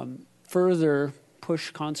further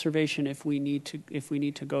push conservation if we need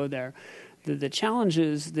to go there. The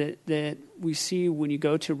challenges that we see when you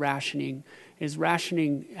go to rationing is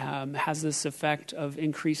rationing has this effect of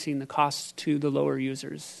increasing the costs to the lower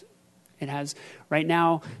users. It has, right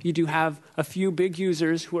now, you do have a few big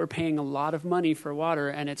users who are paying a lot of money for water,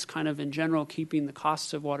 and it's kind of in general keeping the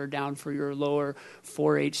costs of water down for your lower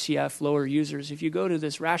 4 HCF, lower users. If you go to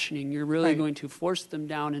this rationing, you're really going to force them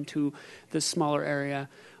down into the smaller area,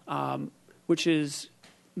 which is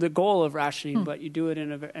the goal of rationing, but you do it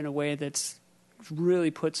in a way that's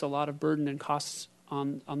really puts a lot of burden and costs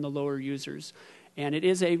on the lower users. And it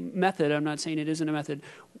is a method. I'm not saying it isn't a method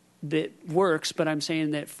that works, but I'm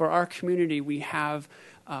saying that for our community, we have,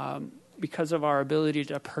 because of our ability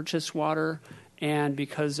to purchase water and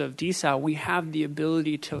because of desal, we have the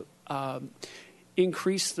ability to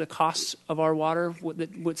increase the costs of our water.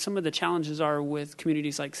 What some of the challenges are with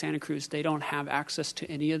communities like Santa Cruz, they don't have access to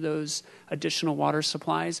any of those additional water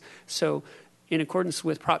supplies. So in accordance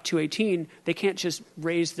with Prop 218, they can't just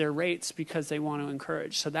raise their rates because they want to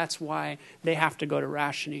encourage. So that's why they have to go to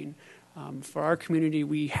rationing. For our community,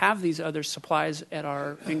 we have these other supplies at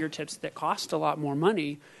our fingertips that cost a lot more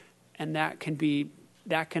money, and that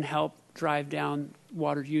can help drive down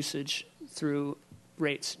water usage through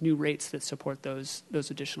new rates that support those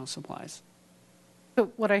additional supplies.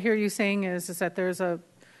 So what I hear you saying is that there's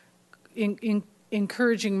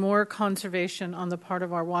encouraging more conservation on the part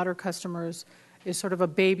of our water customers is sort of a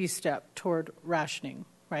baby step toward rationing,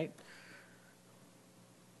 right?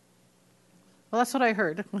 Well, that's what I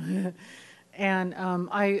heard. And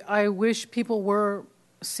I wish people were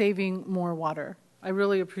saving more water. I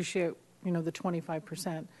really appreciate, the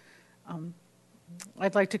 25%.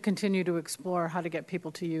 I'd like to continue to explore how to get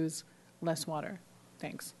people to use less water.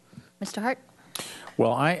 Thanks. Mr. Hart?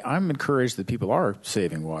 Well, I'm encouraged that people are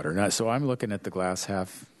saving water. So I'm looking at the glass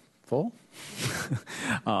half full.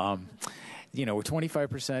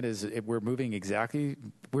 25% is we're moving exactly.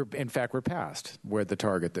 We're past where the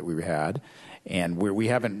target that we had, and we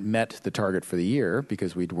haven't met the target for the year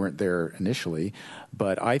because we weren't there initially.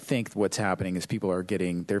 But I think what's happening is people are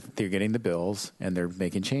getting they're getting the bills and they're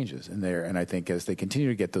making changes, and I think as they continue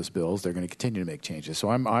to get those bills, they're going to continue to make changes. So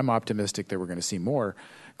I'm optimistic that we're going to see more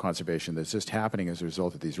conservation that's just happening as a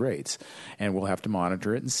result of these rates, and we'll have to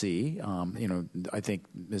monitor it and see. I think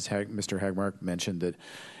Mr. Hagmark mentioned that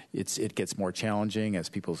it gets more challenging as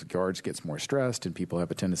people's yards gets more stressed and people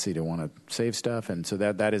have a tendency to want to save stuff, and so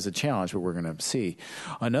that is a challenge, but we're going to see.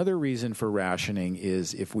 Another reason for rationing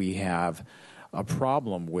is if we have a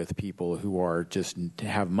problem with people who are just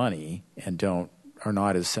have money and are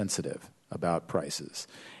not as sensitive about prices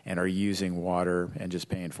and are using water and just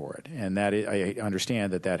paying for it, and I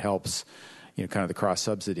understand that helps kind of the cross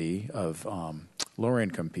subsidy of lower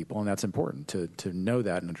income people, and that's important to know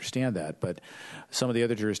that and understand that. But some of the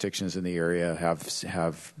other jurisdictions in the area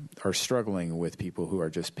are struggling with people who are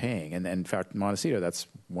just paying. And in fact, Montecito, that's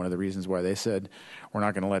one of the reasons why they said we're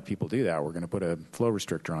not going to let people do that. We're going to put a flow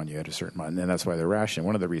restrictor on you at a certain amount, and that's why they're rationing.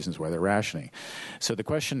 One of the reasons why they're rationing. So the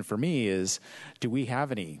question for me is, do we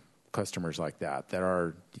have any customers like that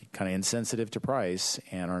are kind of insensitive to price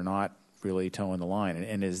and are not really towing the line?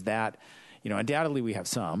 And is that undoubtedly we have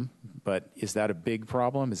some, but is that a big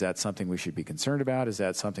problem? Is that something we should be concerned about? Is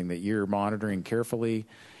that something that you're monitoring carefully?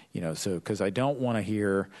 Because I don't want to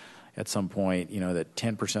hear at some point, that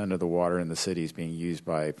 10% of the water in the city is being used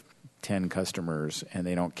by 10 customers and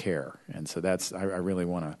they don't care. And so I really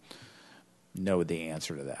want to know the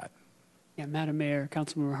answer to that. Yeah, Madam Mayor,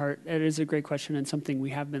 Councilmember Hart, it is a great question and something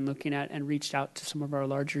we have been looking at and reached out to some of our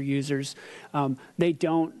larger users.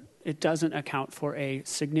 It doesn't account for a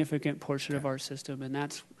significant portion of our system, and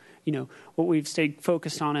that's what we've stayed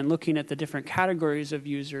focused on and looking at the different categories of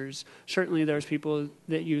users. Certainly there's people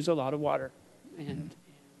that use a lot of water, and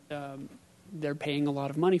they're paying a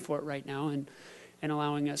lot of money for it right now and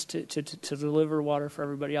allowing us to deliver water for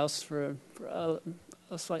everybody else for a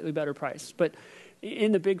slightly better price. But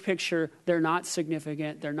in the big picture, they're not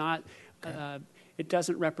significant. They're not it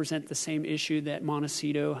doesn't represent the same issue that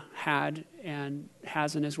Montecito had and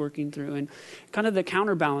has and is working through. And kind of the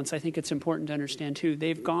counterbalance, I think it's important to understand too.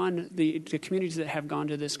 They've gone, the communities that have gone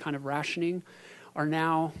to this kind of rationing are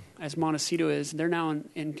now, as Montecito is, they're now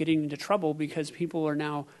in getting into trouble because people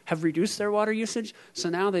have reduced their water usage. So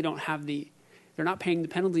now they're not paying the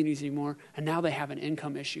penalties anymore, and now they have an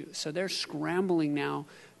income issue. So they're scrambling now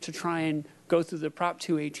to try and go through the Prop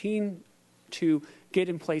 218 to get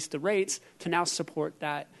in place the rates to now support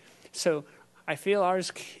that. So I feel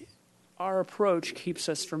our approach keeps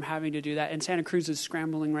us from having to do that. And Santa Cruz is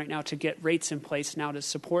scrambling right now to get rates in place now to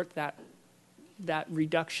support that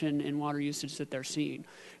reduction in water usage that they're seeing.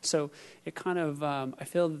 So it kind of, I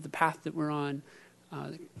feel that the path that we're on,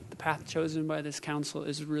 the path chosen by this council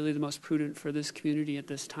is really the most prudent for this community at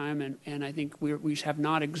this time. And I think we have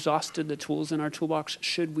not exhausted the tools in our toolbox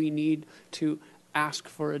should we need to ask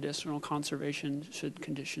for additional conservation should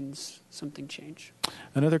something change.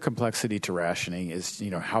 Another complexity to rationing is,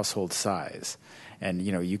 household size. And,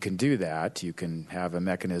 you can do that. You can have a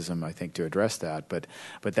mechanism, I think, to address that. But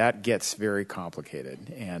that gets very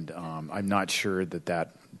complicated. And I'm not sure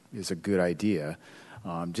that is a good idea.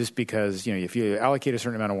 Just because, if you allocate a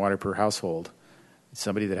certain amount of water per household,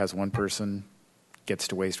 somebody that has one person gets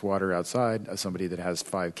to waste water outside. Somebody that has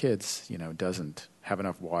 5 kids, doesn't have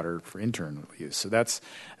enough water for internal use. So I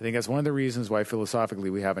think that's one of the reasons why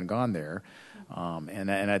philosophically we haven't gone there.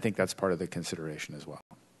 And I think that's part of the consideration as well.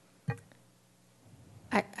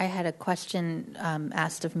 I had a question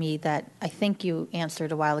asked of me that I think you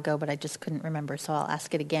answered a while ago, but I just couldn't remember, so I'll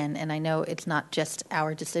ask it again. And I know it's not just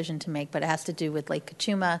our decision to make, but it has to do with Lake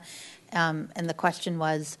Kachuma. And the question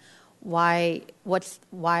was, why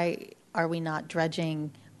are we not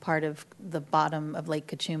dredging part of the bottom of Lake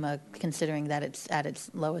Kachuma, considering that it's at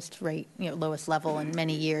its lowest rate, lowest level in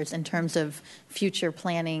many years, in terms of future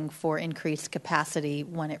planning for increased capacity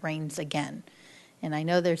when it rains again? And I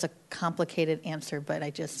know there's a complicated answer, but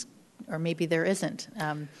or maybe there isn't.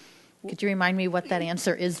 Could you remind me what that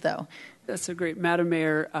answer is, though? That's a great, Madam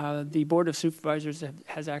Mayor. The Board of Supervisors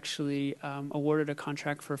has actually awarded a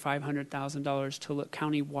contract for $500,000 to look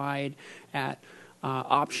countywide at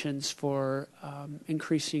options for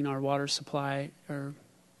increasing our water supply or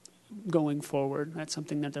going forward. That's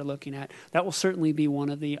something that they're looking at. That will certainly be one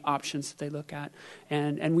of the options that they look at.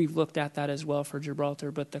 And we've looked at that as well for Gibraltar,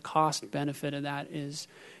 but the cost benefit of that is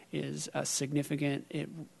significant.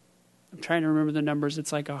 I'm trying to remember the numbers.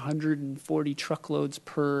 It's like 140 truckloads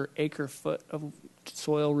per acre foot of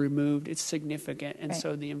soil removed. It's significant. And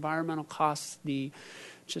so the environmental costs, the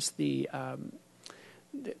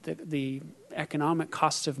economic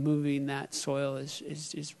cost of moving that soil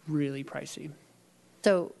is really pricey.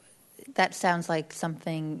 So that sounds like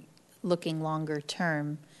something looking longer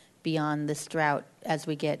term beyond this drought as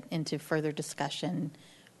we get into further discussion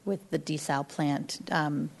with the desal plant,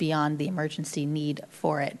 beyond the emergency need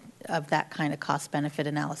for it, of that kind of cost-benefit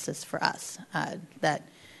analysis for us. I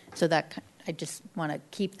just want to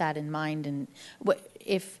keep that in mind. And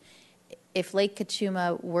if Lake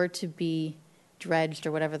Kachuma were to be dredged,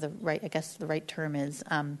 or whatever the right term is,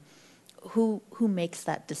 who makes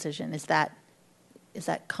that decision? Is that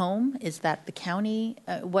COME? Is that the county?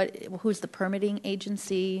 Who's the permitting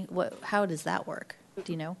agency? How does that work?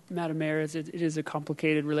 Do you know? Madam Mayor, it is a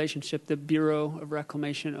complicated relationship. The Bureau of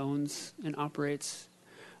Reclamation owns and operates,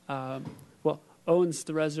 owns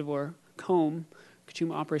the reservoir. COME,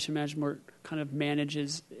 Kachuma Operation Management, kind of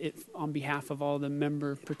manages it on behalf of all the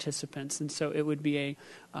member participants, and so it would be a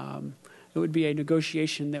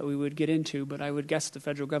negotiation that we would get into, but I would guess the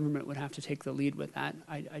federal government would have to take the lead with that.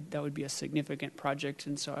 That would be a significant project,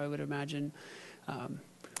 and so I would imagine, I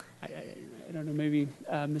don't know, maybe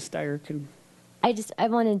Ms. Dyer can... I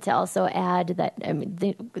wanted to also add that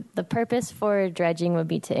the purpose for dredging would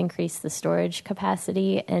be to increase the storage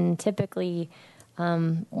capacity, and typically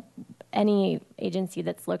any agency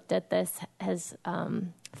that's looked at this has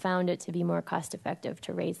found it to be more cost effective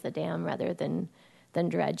to raise the dam rather than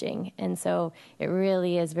dredging. And so it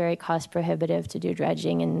really is very cost prohibitive to do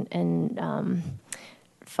dredging, and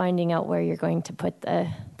finding out where you're going to put the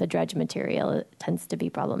dredge material tends to be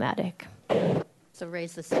problematic. So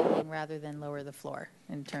raise the ceiling rather than lower the floor,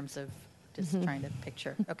 in terms of just trying to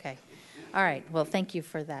picture. Okay. All right. Well, thank you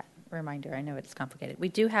for that reminder. I know it's complicated. We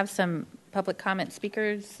do have some public comment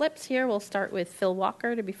speakers slips here. We'll start with Phil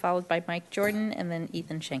Walker, to be followed by Mike Jordan, and then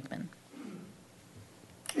Ethan Shankman.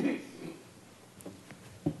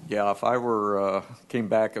 Yeah, if I came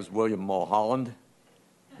back as William Mulholland,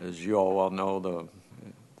 as you all well know, the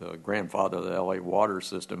grandfather of the LA water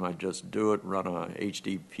system, I'd just do it, run a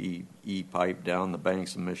HDPE pipe down the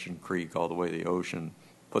banks of Mission Creek all the way to the ocean,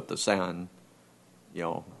 put the sand,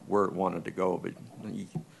 where it wanted to go, but you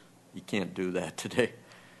can't do that today.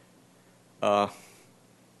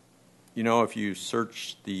 If you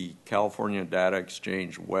search the California Data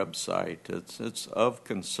Exchange website, it's of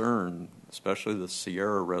concern, especially the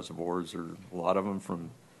Sierra reservoirs. There are a lot of them from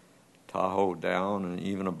Tahoe down, and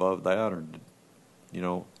even above that are,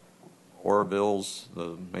 Oroville's,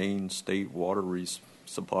 the main state water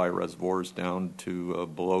supply reservoirs, down to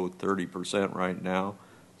below 30% right now.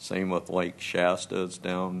 Same with Lake Shasta, it's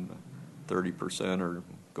down 30% or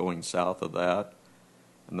going south of that.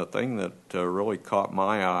 And the thing that really caught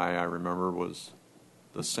my eye, I remember, was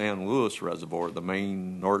the San Luis Reservoir, the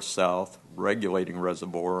main north-south regulating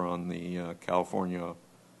reservoir on the California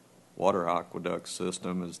water aqueduct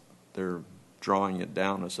system. Is they're drawing it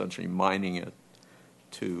down, essentially mining it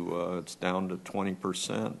to it's down to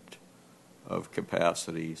 20% of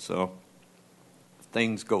capacity. So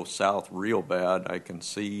things go south real bad, I can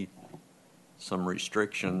see some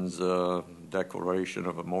restrictions, declaration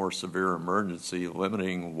of a more severe emergency,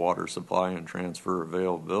 limiting water supply and transfer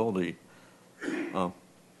availability.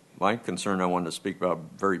 My concern I wanted to speak about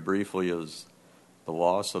very briefly is the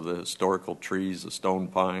loss of the historical trees, the stone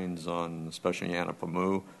pines on especially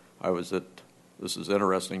Anapamu. This is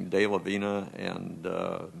interesting, De La Vina and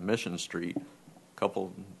Mission Street. A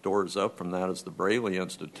couple doors up from that is the Braley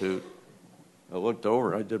Institute. I looked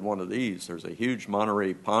over, I did one of these. There's a huge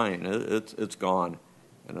Monterey pine. It's gone,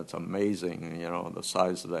 and it's amazing, the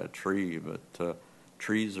size of that tree. But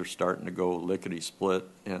trees are starting to go lickety-split,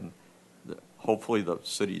 and hopefully the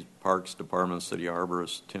city parks department, city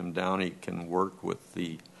arborist Tim Downey can work with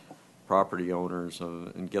the property owners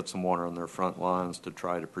and get some water on their front lawns to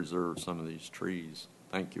try to preserve some of these trees.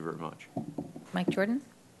 Thank you very much. Mike Jordan?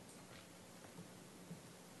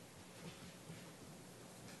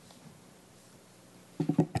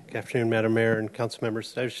 Good afternoon, Madam Mayor and council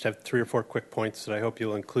members. I just have 3 or 4 quick points that I hope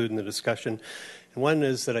you'll include in the discussion. And one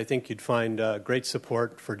is that I think you'd find great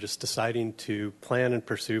support for just deciding to plan and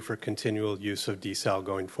pursue for continual use of desal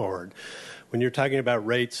going forward. When you're talking about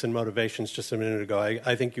rates and motivations just a minute ago,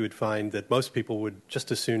 I think you would find that most people would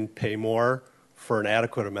just as soon pay more for an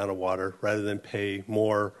adequate amount of water rather than pay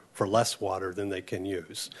more for less water than they can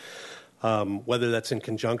use. Whether that's in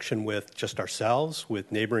conjunction with just ourselves,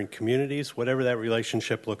 with neighboring communities, whatever that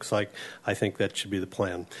relationship looks like, I think that should be the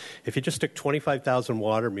plan. If you just took 25,000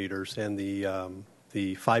 water meters and the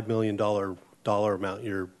 $5 million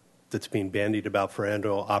amount that's being bandied about for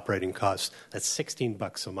annual operating costs, that's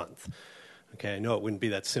 $16 a month. Okay, I know it wouldn't be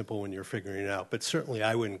that simple when you're figuring it out, but certainly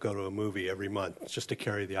I wouldn't go to a movie every month just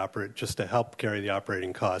to help carry the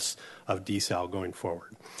operating costs of desal going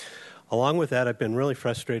forward. Along with that, I've been really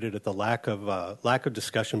frustrated at the lack of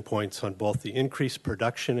discussion points on both the increased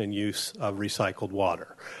production and use of recycled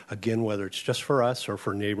water. Again, whether it's just for us or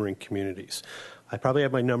for neighboring communities. I probably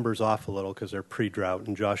have my numbers off a little because they're pre-drought,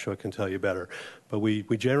 and Joshua can tell you better. But we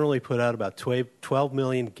generally put out about 12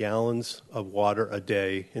 million gallons of water a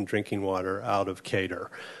day in drinking water out of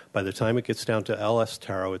Cater. By the time it gets down to LS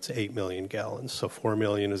Taro, it's 8 million gallons. So 4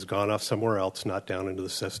 million has gone off somewhere else, not down into the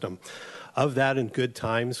system. Of that, in good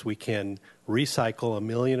times, we can recycle 1.5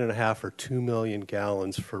 million or 2 million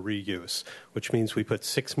gallons for reuse, which means we put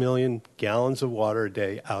 6 million gallons of water a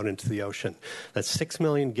day out into the ocean. That's 6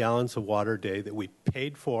 million gallons of water a day that we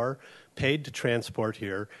paid to transport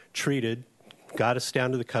here, treated, got us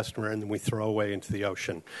down to the customer, and then we throw away into the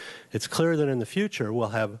ocean. It's clear that in the future we'll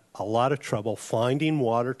have a lot of trouble finding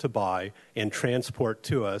water to buy and transport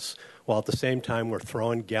to us, while at the same time we're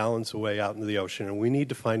throwing gallons away out into the ocean, and we need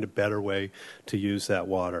to find a better way to use that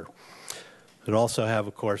water. It also have,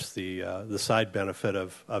 of course, the side benefit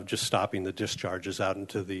of just stopping the discharges out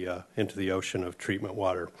into the ocean of treatment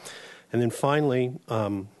water. And then finally,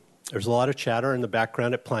 there's a lot of chatter in the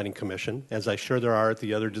background at Planning Commission, as I'm sure there are at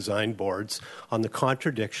the other design boards, on the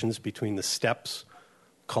contradictions between the steps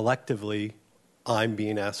collectively I'm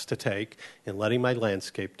being asked to take in letting my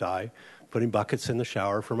landscape die, putting buckets in the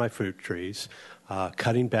shower for my fruit trees,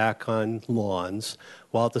 cutting back on lawns,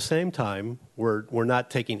 while at the same time we're not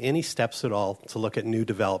taking any steps at all to look at new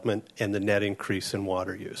development and the net increase in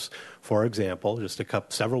water use. For example, just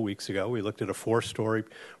several weeks ago, we looked at a 4-story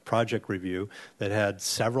project review that had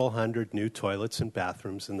several hundred new toilets and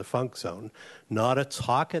bathrooms in the funk zone. Not a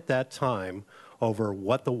talk at that time over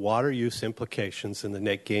what the water use implications and the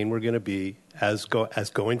net gain were going to be as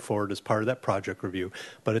going forward as part of that project review.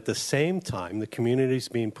 But at the same time, the community is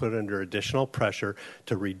being put under additional pressure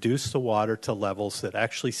to reduce the water to levels that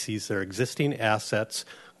actually sees their existing assets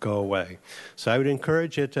go away. So I would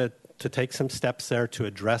encourage you to take some steps there to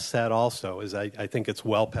address that also, as I think it's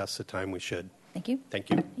well past the time we should. Thank you. Thank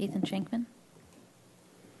you. Ethan Shankman.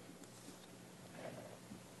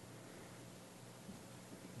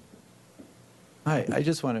 Hi, I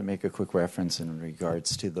just want to make a quick reference in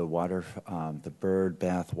regards to the water, the bird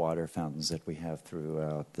bath water fountains that we have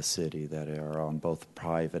throughout the city that are on both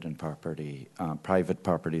private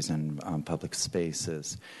properties and public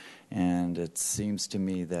spaces. And it seems to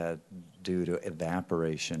me that due to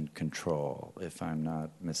evaporation control, if I'm not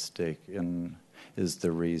mistaken, is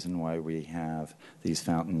the reason why we have these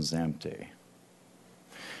fountains empty.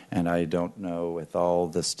 And I don't know with all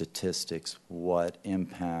the statistics what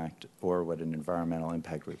impact or what an environmental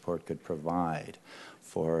impact report could provide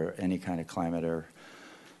for any kind of climate or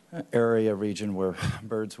area, region where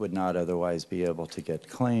birds would not otherwise be able to get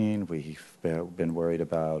clean. We've been worried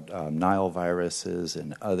about Nile viruses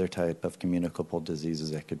and other type of communicable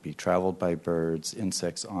diseases that could be traveled by birds,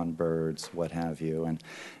 insects on birds, what have you. And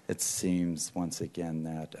it seems once again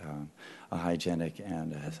that a hygienic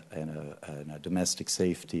and a domestic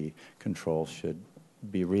safety control should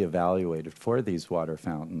be reevaluated for these water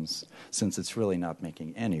fountains, since it's really not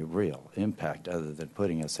making any real impact other than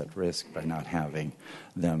putting us at risk by not having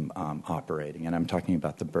them operating. And I'm talking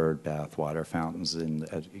about the bird bath water fountains,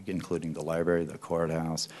 including the library, the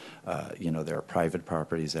courthouse. There are private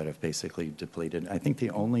properties that have basically depleted. I think the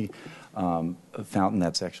only fountain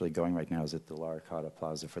that's actually going right now is at the La Arcata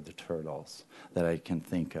Plaza for the turtles that I can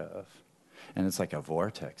think of. And it's like a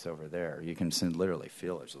vortex over there. You can literally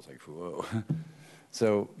feel it. It's just like, whoa.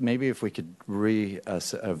 So maybe if we could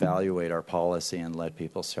evaluate our policy and let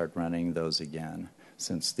people start running those again,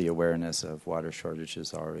 since the awareness of water shortage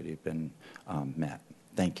has already been met.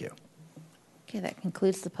 Thank you. Okay, that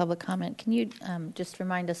concludes the public comment. Can you just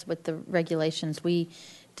remind us with the regulations, we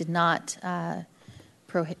did not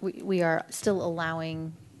we are still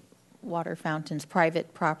allowing water fountains,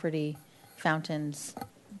 private property fountains,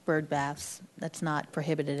 bird baths. That's not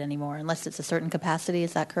prohibited anymore unless it's a certain capacity.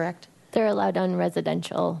 Is that correct? They're allowed on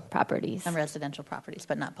residential properties. On residential properties,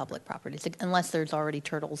 but not public properties, unless there's already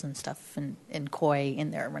turtles and stuff and koi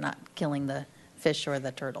in there. We're not killing the fish or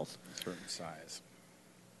the turtles. Certain size.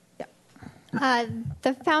 Yeah.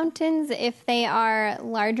 The fountains, if they are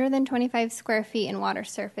larger than 25 square feet in water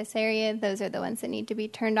surface area, those are the ones that need to be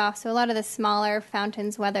turned off. So a lot of the smaller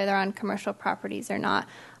fountains, whether they're on commercial properties or not,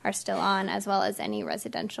 are still on, as well as any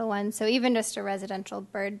residential ones. So even just a residential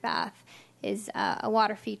bird bath is a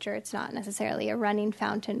water feature. It's not necessarily a running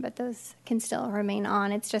fountain, but those can still remain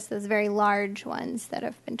on. It's just those very large ones that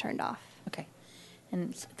have been turned off. Okay.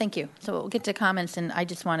 And thank you. So we'll get to comments, and I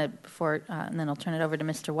just wanted, before, and then I'll turn it over to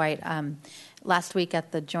Mr. White. Last week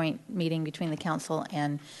at the joint meeting between the council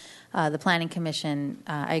and the Planning Commission,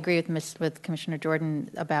 I agree with Commissioner Jordan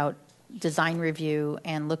about design review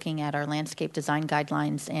and looking at our landscape design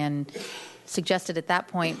guidelines, and suggested at that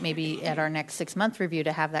point, maybe at our next 6-month review,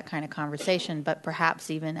 to have that kind of conversation. But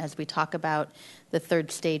perhaps even as we talk about the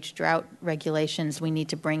third stage drought regulations, we need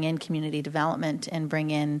to bring in community development and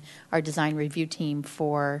bring in our design review team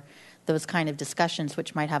for those kind of discussions,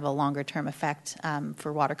 which might have a longer term effect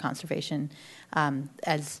for water conservation.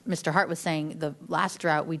 As Mr. Hart was saying, the last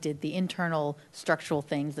drought we did the internal structural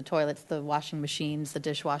things, the toilets, the washing machines, the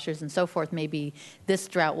dishwashers, and so forth. Maybe this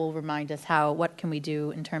drought will remind us what can we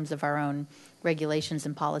do in terms of our own regulations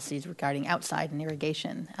and policies regarding outside and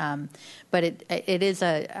irrigation. But it is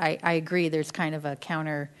I agree, there's kind of a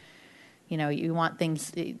counter. You want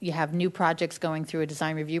things. You have new projects going through a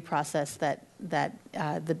design review process that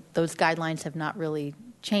those guidelines have not really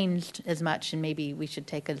changed as much, and maybe we should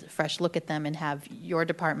take a fresh look at them and have your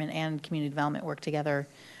department and community development work together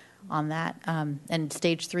on that. And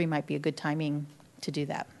stage 3 might be a good timing to do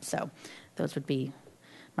that. So those would be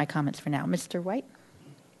my comments for now. Mr. White?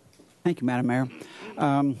 Thank you, Madam Mayor.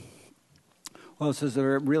 Well, this is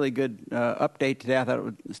a really good update today. I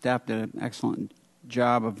thought the staff did an excellent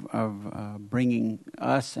job of bringing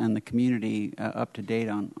us and the community up to date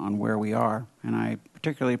on where we are. And I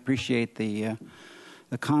particularly appreciate the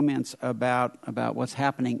comments about what's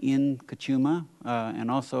happening in Kachuma and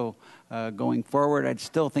also going forward. I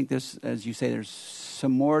still think there's, as you say, there's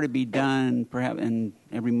some more to be done. Perhaps, and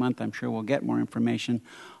every month I'm sure we'll get more information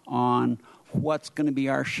on what's going to be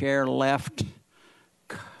our share left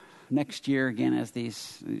next year, again, as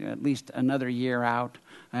these at least another year out,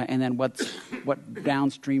 and then what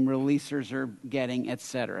downstream releasers are getting, et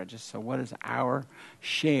cetera. Just so what is our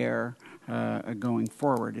share going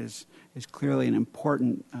forward is clearly an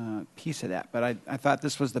important piece of that. But I thought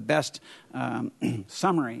this was the best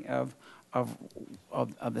summary of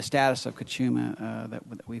the status of Kachuma that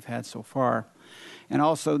we've had so far. And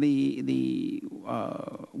also the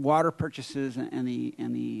water purchases and the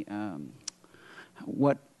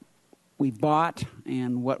what we bought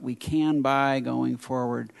and what we can buy going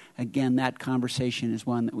forward. Again, that conversation is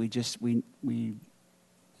one that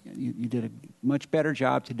you did a much better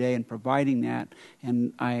job today in providing that,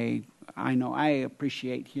 and I know I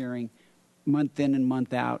appreciate hearing month in and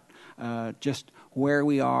month out just where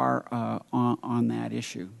we are on that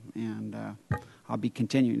issue, and I'll be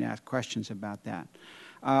continuing to ask questions about that.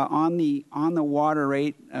 On the water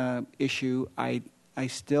rate issue, I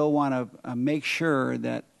still want to make sure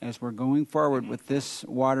that as we're going forward with this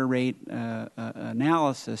water rate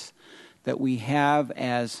analysis, that we have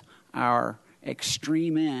as our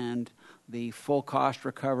extreme end the full cost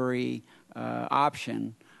recovery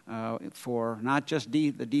option for not just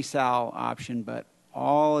the desal option, but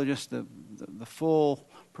all just the full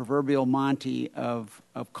proverbial Monty of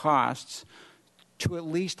costs, to at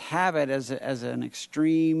least have it as an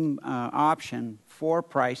extreme option for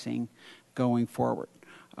pricing going forward.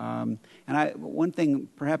 One thing,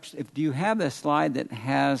 perhaps, do you have the slide that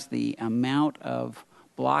has the amount of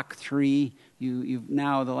Block 3? You've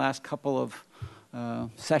now, the last couple of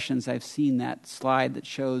sessions, I've seen that slide that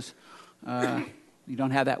shows. You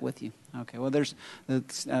don't have that with you. Okay. Well, there's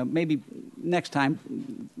maybe next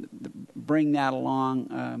time bring that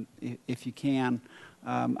along if you can.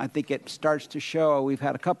 I think it starts to show. We've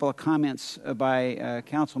had a couple of comments by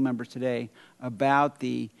council members today about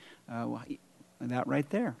that right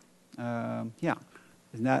there. Yeah.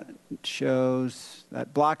 And that shows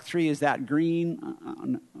that Block 3 is that green.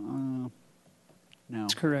 No.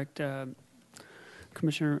 That's correct.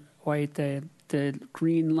 Commissioner White, the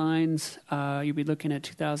green lines, you'll be looking at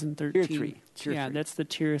 2013. Tier 3. Yeah, that's the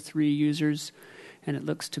Tier 3 users, and it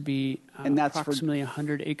looks to be approximately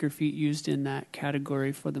 100 acre-feet used in that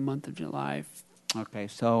category for the month of July. Okay,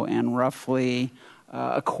 so, and roughly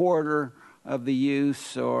a quarter of the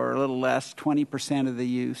use, or a little less, 20% of the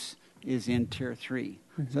use is in Tier 3.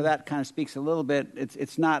 Mm-hmm. So that kind of speaks a little bit.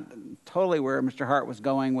 It's not totally where Mr. Hart was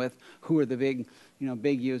going with who are the big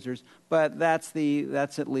users, but that's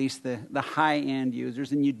at least the high end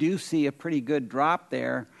users, and you do see a pretty good drop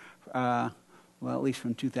there. Well, at least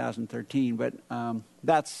from 2013, but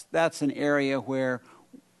that's an area where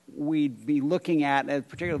we'd be looking at,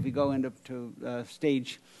 particularly if we go into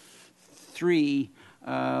stage 3.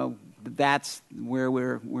 That's where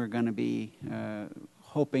we're going to be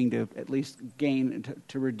hoping to at least gain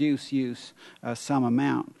to reduce use some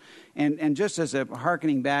amount. And just as a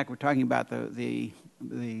harkening back, we're talking about the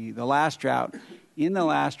last drought. In the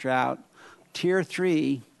last drought, Tier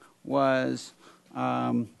 3 was,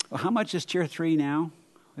 how much is Tier 3 now?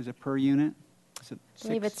 Is it per unit? Is it I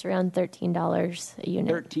believe it's around $13 a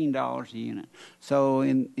unit. $13 a unit. So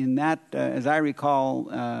in that, as I recall,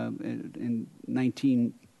 in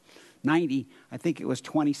 1990, I think it was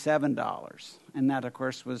 $27. And that, of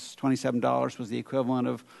course, was $27 was the equivalent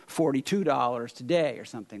of $42 today or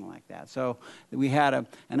something like that. So we had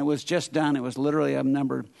and it was just done. It was literally a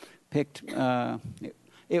number picked.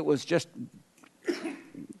 It was just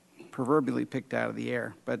proverbially picked out of the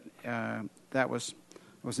air. But that was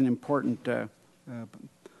an important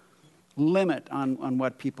limit on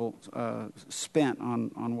what people spent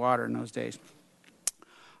on water in those days.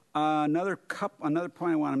 Another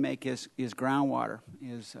point I want to make is groundwater.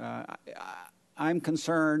 I'm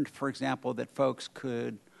concerned, for example, that folks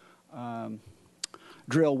could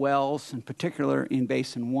drill wells, in particular in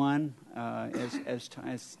Basin 1,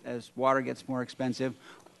 as water gets more expensive.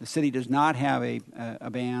 The city does not have a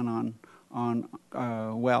ban on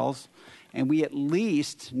wells, and we at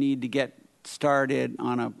least need to get started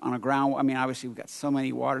on a ground. I mean, obviously we've got so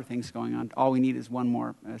many water things going on. All we need is one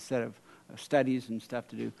more set of studies and stuff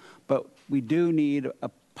to do. But we do need a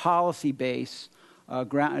policy base.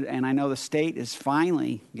 And I know the state is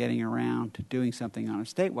finally getting around to doing something on a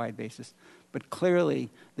statewide basis, but clearly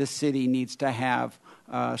this city needs to have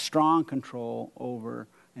strong control over,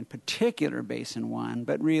 in particular, Basin 1,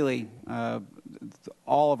 but really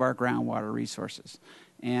all of our groundwater resources.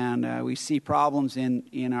 And we see problems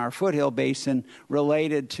in our foothill basin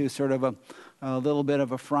related to sort of a little bit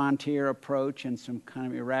of a frontier approach and some kind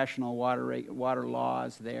of irrational water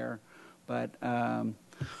laws there. But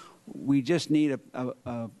we just need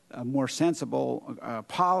a more sensible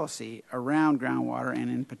policy around groundwater, and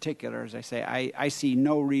in particular, as I say, I see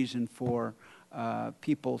no reason for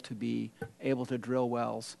people to be able to drill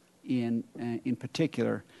wells in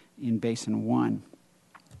particular in Basin 1.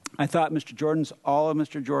 I thought all of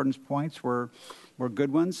Mr. Jordan's points were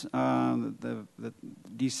good ones. The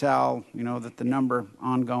desal, that the number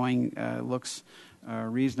ongoing looks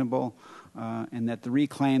reasonable. And that the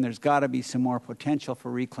reclaim, there's got to be some more potential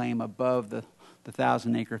for reclaim above the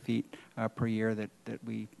 1,000 acre feet per year that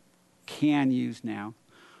we can use now.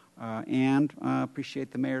 And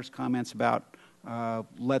appreciate the mayor's comments about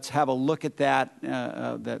let's have a look at that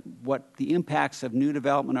what the impacts of new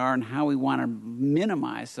development are and how we want to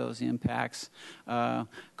minimize those impacts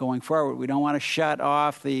going forward. We don't want to shut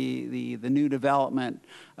off the new development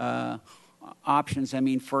options. I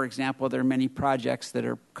mean, for example, there are many projects that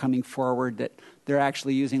are coming forward that they're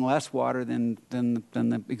actually using less water than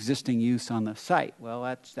the existing use on the site. Well,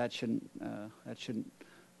 that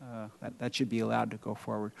should be allowed to go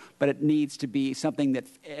forward. But it needs to be something that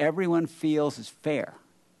everyone feels is fair,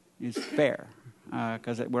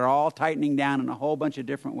 because we're all tightening down in a whole bunch of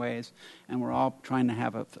different ways, and we're all trying to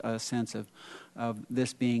have a sense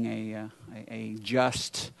this being a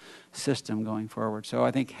just system going forward. So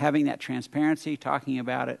I think having that transparency, talking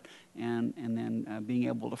about it, and then being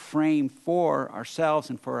able to frame for ourselves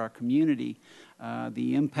and for our community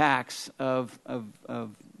the impacts of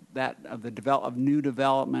new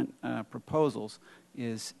development proposals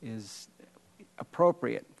is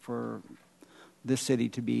appropriate for this city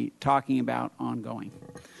to be talking about ongoing.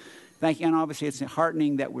 Thank you. And obviously, it's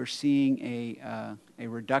heartening that we're seeing a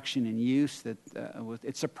reduction in use.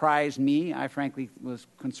 It surprised me. I frankly was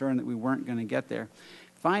concerned that we weren't going to get there.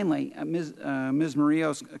 Finally, Ms.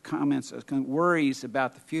 Murillo's comments, worries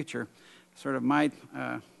about the future, sort of my,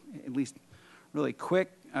 at least really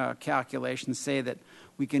quick calculations say that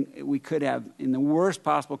we could have, in the worst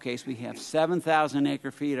possible case, we have 7,000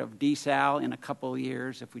 acre-feet of desal in a couple of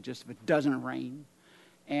years if it doesn't rain,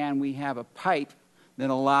 and we have a pipe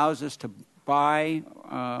that allows us to buy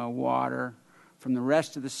water from the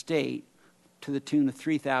rest of the state to the tune of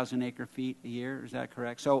 3,000 acre-feet a year. Is that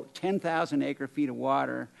correct? So 10,000 acre-feet of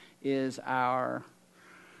water is our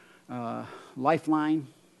lifeline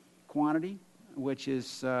quantity, which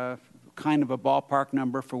is kind of a ballpark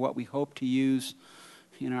number for what we hope to use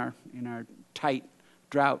in our tight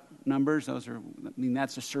drought numbers.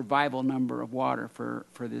 That's a survival number of water for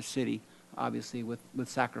this city, obviously with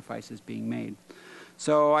sacrifices being made.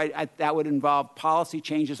 So that would involve policy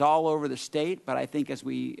changes all over the state. But I think as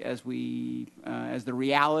the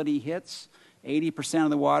reality hits, 80% of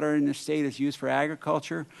the water in the state is used for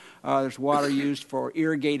agriculture. There's water used for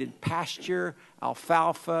irrigated pasture,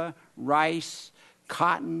 alfalfa, rice,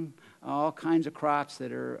 cotton, all kinds of crops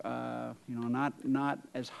that are not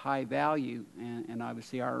as high value. And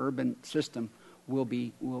obviously our urban system will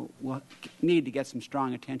need to get some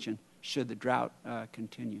strong attention should the drought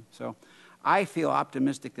continue. So I feel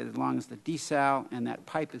optimistic that as long as the desal and that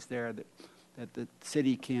pipe is there, that the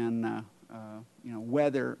city can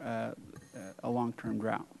weather a long-term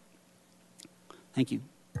drought. Thank you.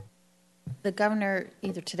 The governor,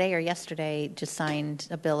 either today or yesterday, just signed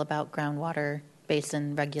a bill about groundwater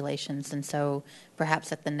basin regulations, and so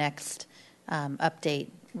perhaps at the next update,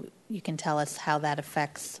 you can tell us how that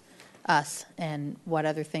affects us and what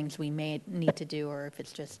other things we may need to do, or if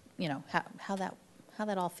it's just how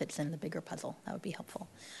that all fits in the bigger puzzle. That would be helpful.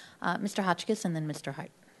 Mr. Hotchkiss and then Mr.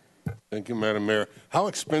 Hart. Thank you, Madam Mayor. How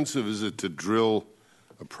expensive is it to drill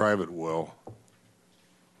a private well?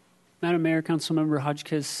 Madam Mayor, Councilmember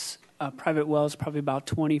Hotchkiss, a private well is probably about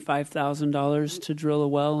 $25,000 to drill a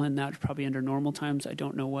well, and that's probably under normal times. I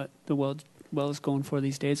don't know what the well is going for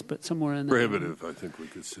these days, but somewhere in there. Prohibitive, I think we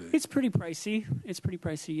could say. It's pretty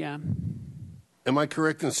pricey. Yeah. Am I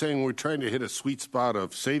correct in saying we're trying to hit a sweet spot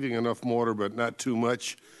of saving enough water but not too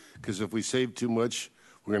much? Because if we save too much,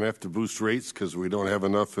 we're going to have to boost rates because we don't have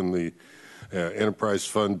enough in the enterprise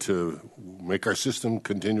fund to make our system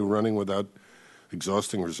continue running without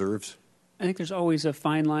exhausting reserves? I think there's always a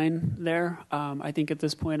fine line there. I think at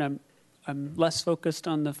this point I'm less focused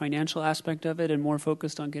on the financial aspect of it and more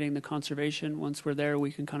focused on getting the conservation. Once we're there,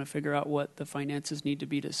 we can kind of figure out what the finances need to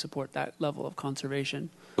be to support that level of conservation.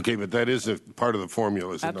 Okay, but that is a part of the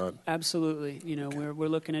formula, is it not? Absolutely. We're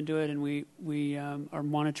looking into it, and we are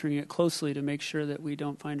monitoring it closely to make sure that we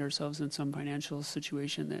don't find ourselves in some financial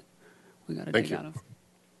situation that we got to dig out of.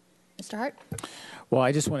 Mr. Hart? Well,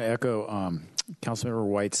 I just want to echo Councilmember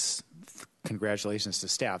White's congratulations to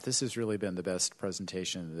staff. This has really been the best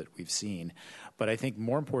presentation that we've seen. But I think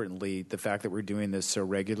more importantly, the fact that we're doing this so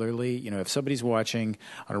regularly, if somebody's watching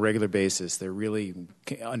on a regular basis, they really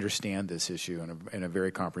understand this issue in a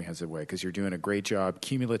very comprehensive way, because you're doing a great job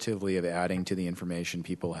cumulatively of adding to the information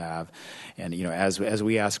people have. And, as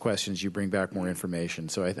we ask questions, you bring back more information.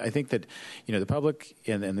 So I think that, the public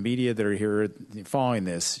and the media that are here following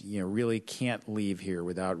this, really can't leave here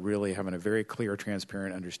without really having a very clear,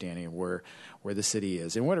 transparent understanding of where the city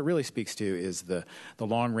is. And what it really speaks to is the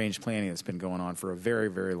long-range planning that's been going on for a very,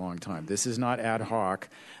 very long time. This is not ad hoc.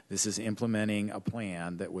 This is implementing a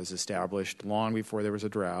plan that was established long before there was a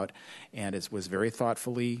drought, and it was very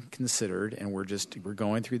thoughtfully considered, and we're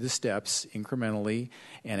going through the steps incrementally,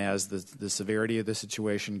 and as the severity of the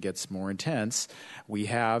situation gets more intense, we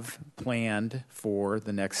have planned for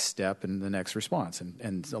the next step and the next response.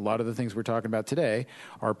 And a lot of the things we're talking about today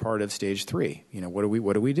are part of stage 3. What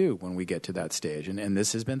do we do when we get to that stage? And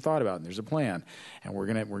this has been thought about, and there's a plan, and we're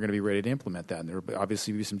gonna be ready to implement that. And there will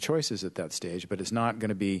obviously be some choices at that stage, but it's not going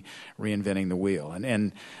to be reinventing the wheel.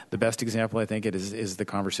 And the best example, I think, is the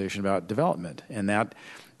conversation about development. And that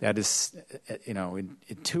is,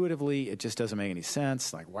 intuitively, it just doesn't make any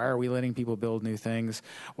sense. Like, why are we letting people build new things?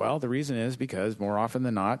 Well, the reason is because more often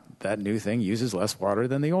than not, that new thing uses less water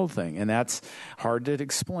than the old thing. And that's hard to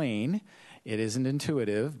explain It isn't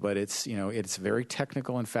intuitive, but it's very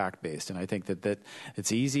technical and fact-based. And I think that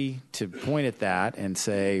it's easy to point at that and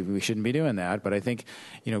say we shouldn't be doing that. But I think,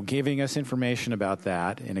 giving us information about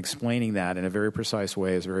that and explaining that in a very precise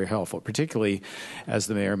way is very helpful, particularly, as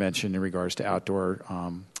the mayor mentioned, in regards to outdoor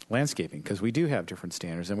landscaping, because we do have different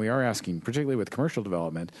standards, and we are asking, particularly with commercial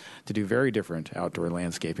development, to do very different outdoor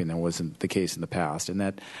landscaping than wasn't the case in the past. And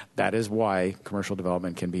that is why commercial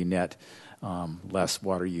development can be net less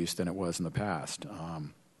water use than it was in the past.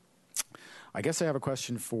 I guess I have a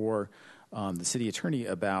question for the city attorney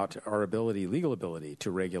about our legal ability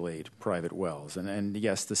to regulate private wells. And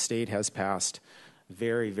yes, the state has passed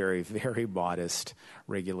very, very, very modest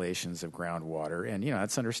regulations of groundwater, and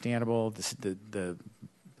that's understandable.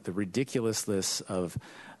 The ridiculousness of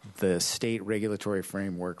the state regulatory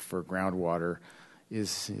framework for groundwater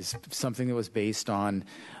is something that was based on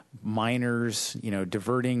miners,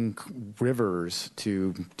 diverting rivers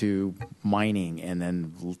to do mining and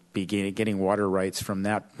then getting water rights from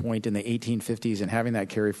that point in the 1850s and having that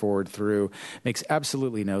carry forward through makes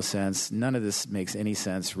absolutely no sense. None of this makes any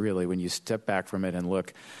sense, really, when you step back from it and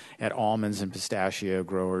look at almonds and pistachio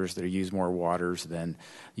growers that use more water than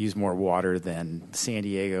San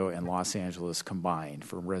Diego and Los Angeles combined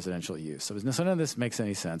for residential use. So none of this makes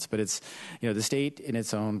any sense. But it's the state in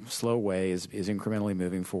its own slow way is incrementally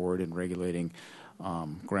moving forward and regulating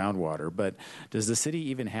groundwater. But does the city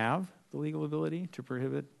even have the legal ability to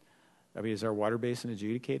prohibit? I mean, is our water basin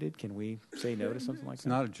adjudicated? Can we say no to something like that? It's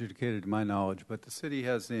not adjudicated to my knowledge, but the city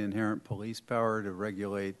has the inherent police power to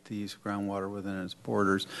regulate these groundwater within its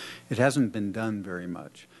borders. It hasn't been done very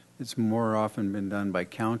much. It's more often been done by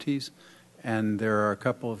counties, and there are a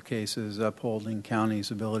couple of cases upholding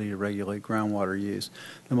counties' ability to regulate groundwater use.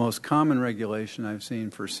 The most common regulation I've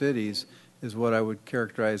seen for cities is what I would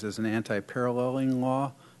characterize as an anti-paralleling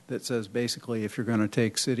law that says basically if you're going to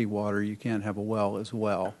take city water, you can't have a well as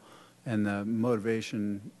well. And the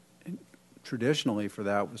motivation traditionally for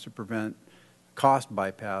that was to prevent cost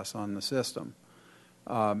bypass on the system.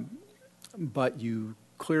 But you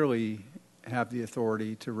clearly have the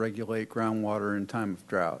authority to regulate groundwater in time of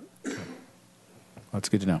drought. That's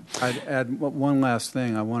good to know. I'd add one last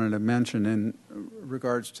thing I wanted to mention in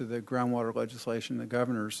regards to the groundwater legislation the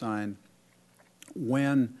governor signed.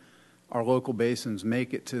 When our local basins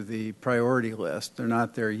make it to the priority list, they're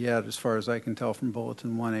not there yet as far as I can tell from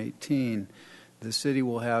Bulletin 118, the city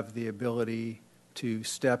will have the ability to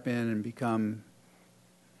step in and become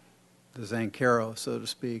the Zancaro, so to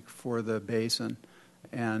speak, for the basin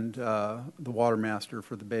and the water master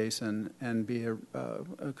for the basin and be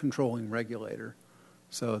a controlling regulator.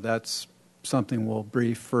 So that's something we'll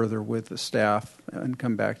brief further with the staff and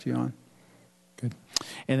come back to you on. Good.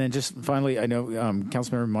 And then just finally, I know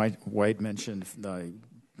Councilmember White mentioned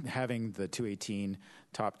having the 218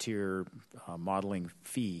 top-tier modeling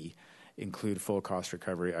fee include full cost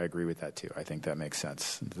recovery. I agree with that, too. I think that makes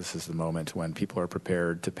sense. This is the moment when people are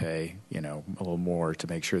prepared to pay, a little more to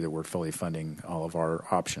make sure that we're fully funding all of our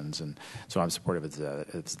options. And so I'm supportive of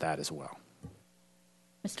that as well.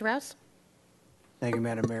 Mr. Rouse? Thank you,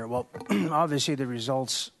 Madam Mayor. Well, obviously the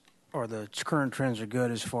results or the current trends are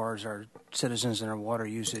good as far as our citizens and our water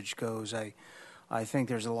usage goes. I think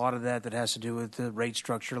there's a lot of that has to do with the rate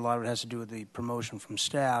structure. A lot of it has to do with the promotion from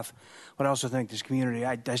staff. But I also think this community,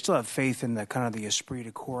 I still have faith in the kind of the esprit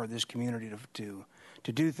de corps of this community to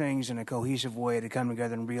do things in a cohesive way, to come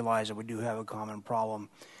together and realize that we do have a common problem.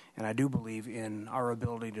 And I do believe in our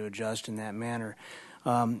ability to adjust in that manner.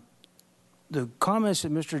 The comments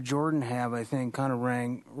that Mr. Jordan have, I think, kind of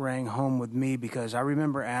rang home with me, because I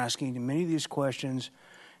remember asking many of these questions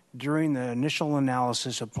during the initial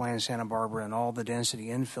analysis of Plan Santa Barbara and all the density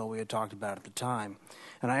infill we had talked about at the time.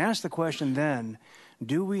 And I asked the question then,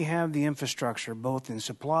 do we have the infrastructure, both in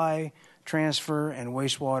supply, transfer, and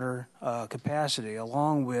wastewater capacity,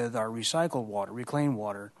 along with our recycled water, reclaimed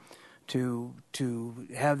water, to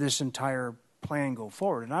have this entire plan go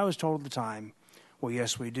forward? And I was told at the time, well,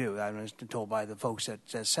 yes, we do. I was told by the folks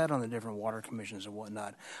that sat on the different water commissions and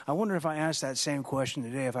whatnot. I wonder if I asked that same question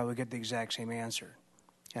today, if I would get the exact same answer.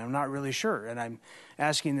 And I'm not really sure. And I'm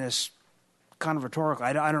asking this kind of rhetorical.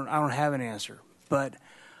 I don't have an answer. But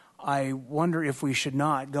I wonder if we should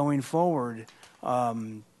not, going forward,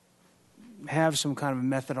 have some kind of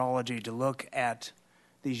methodology to look at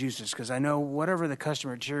these uses, because I know whatever the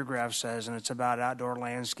customer tier graph says, and it's about outdoor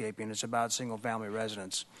landscaping, it's about single-family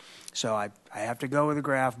residence. So I have to go with the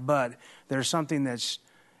graph, but there's something that's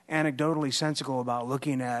anecdotally sensical about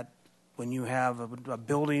looking at when you have a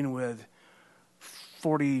building with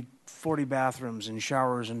 40 bathrooms and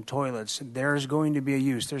showers and toilets. There's going to be a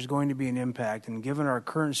use. There's going to be an impact. And given our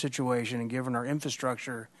current situation and given our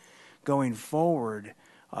infrastructure going forward,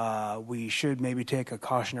 we should maybe take a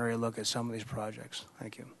cautionary look at some of these projects.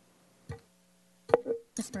 Thank you.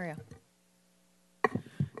 Ms. Maria.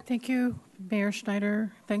 Thank you, Mayor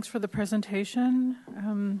Schneider. Thanks for the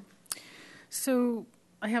presentation. So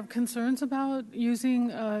I have concerns about using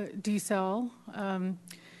desal.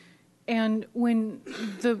 And when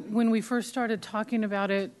we first started talking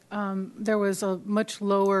about it, there was a much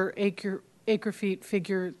lower acre feet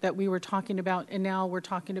figure that we were talking about, and now we're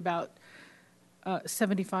talking about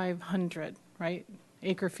 7,500, right,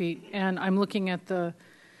 acre feet. And I'm looking at the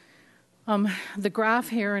graph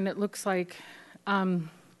here, and it looks like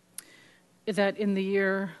that in the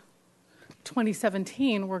year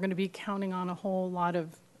 2017, we're going to be counting on a whole lot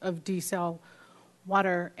of desal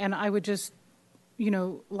water. And I would just,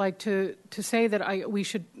 like to say that I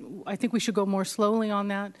think we should go more slowly on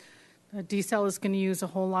that. Desal is going to use a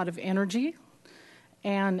whole lot of energy,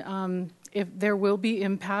 and if there will be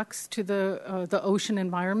impacts to the ocean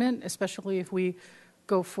environment, especially if we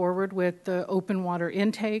go forward with the open water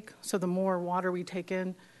intake. So the more water we take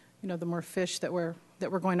in, the more fish that we're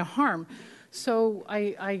going to harm. So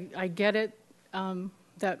I get it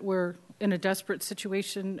that we're in a desperate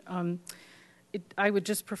situation. I would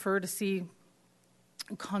just prefer to see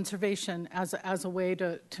conservation as a way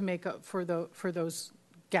to make up for those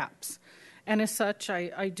gaps. And as such,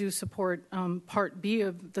 I do support Part B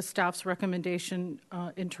of the staff's recommendation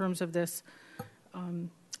in terms of this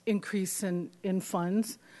increase in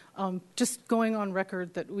funds. Just going on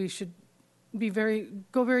record that we should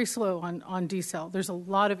go very slow on desal. There's a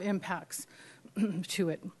lot of impacts to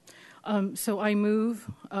it. So I move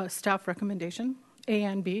staff recommendation A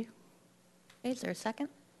and B. Okay, is there a second?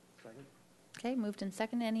 Second. Okay, moved and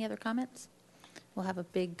second. Any other comments? We'll have a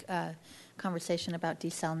big conversation about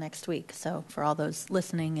desal next week. So for all those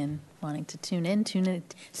listening and wanting to tune in,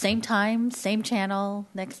 same time, same channel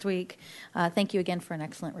next week. Thank you again for an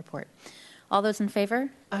excellent report. All those in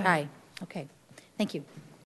favor? Aye. Okay, thank you.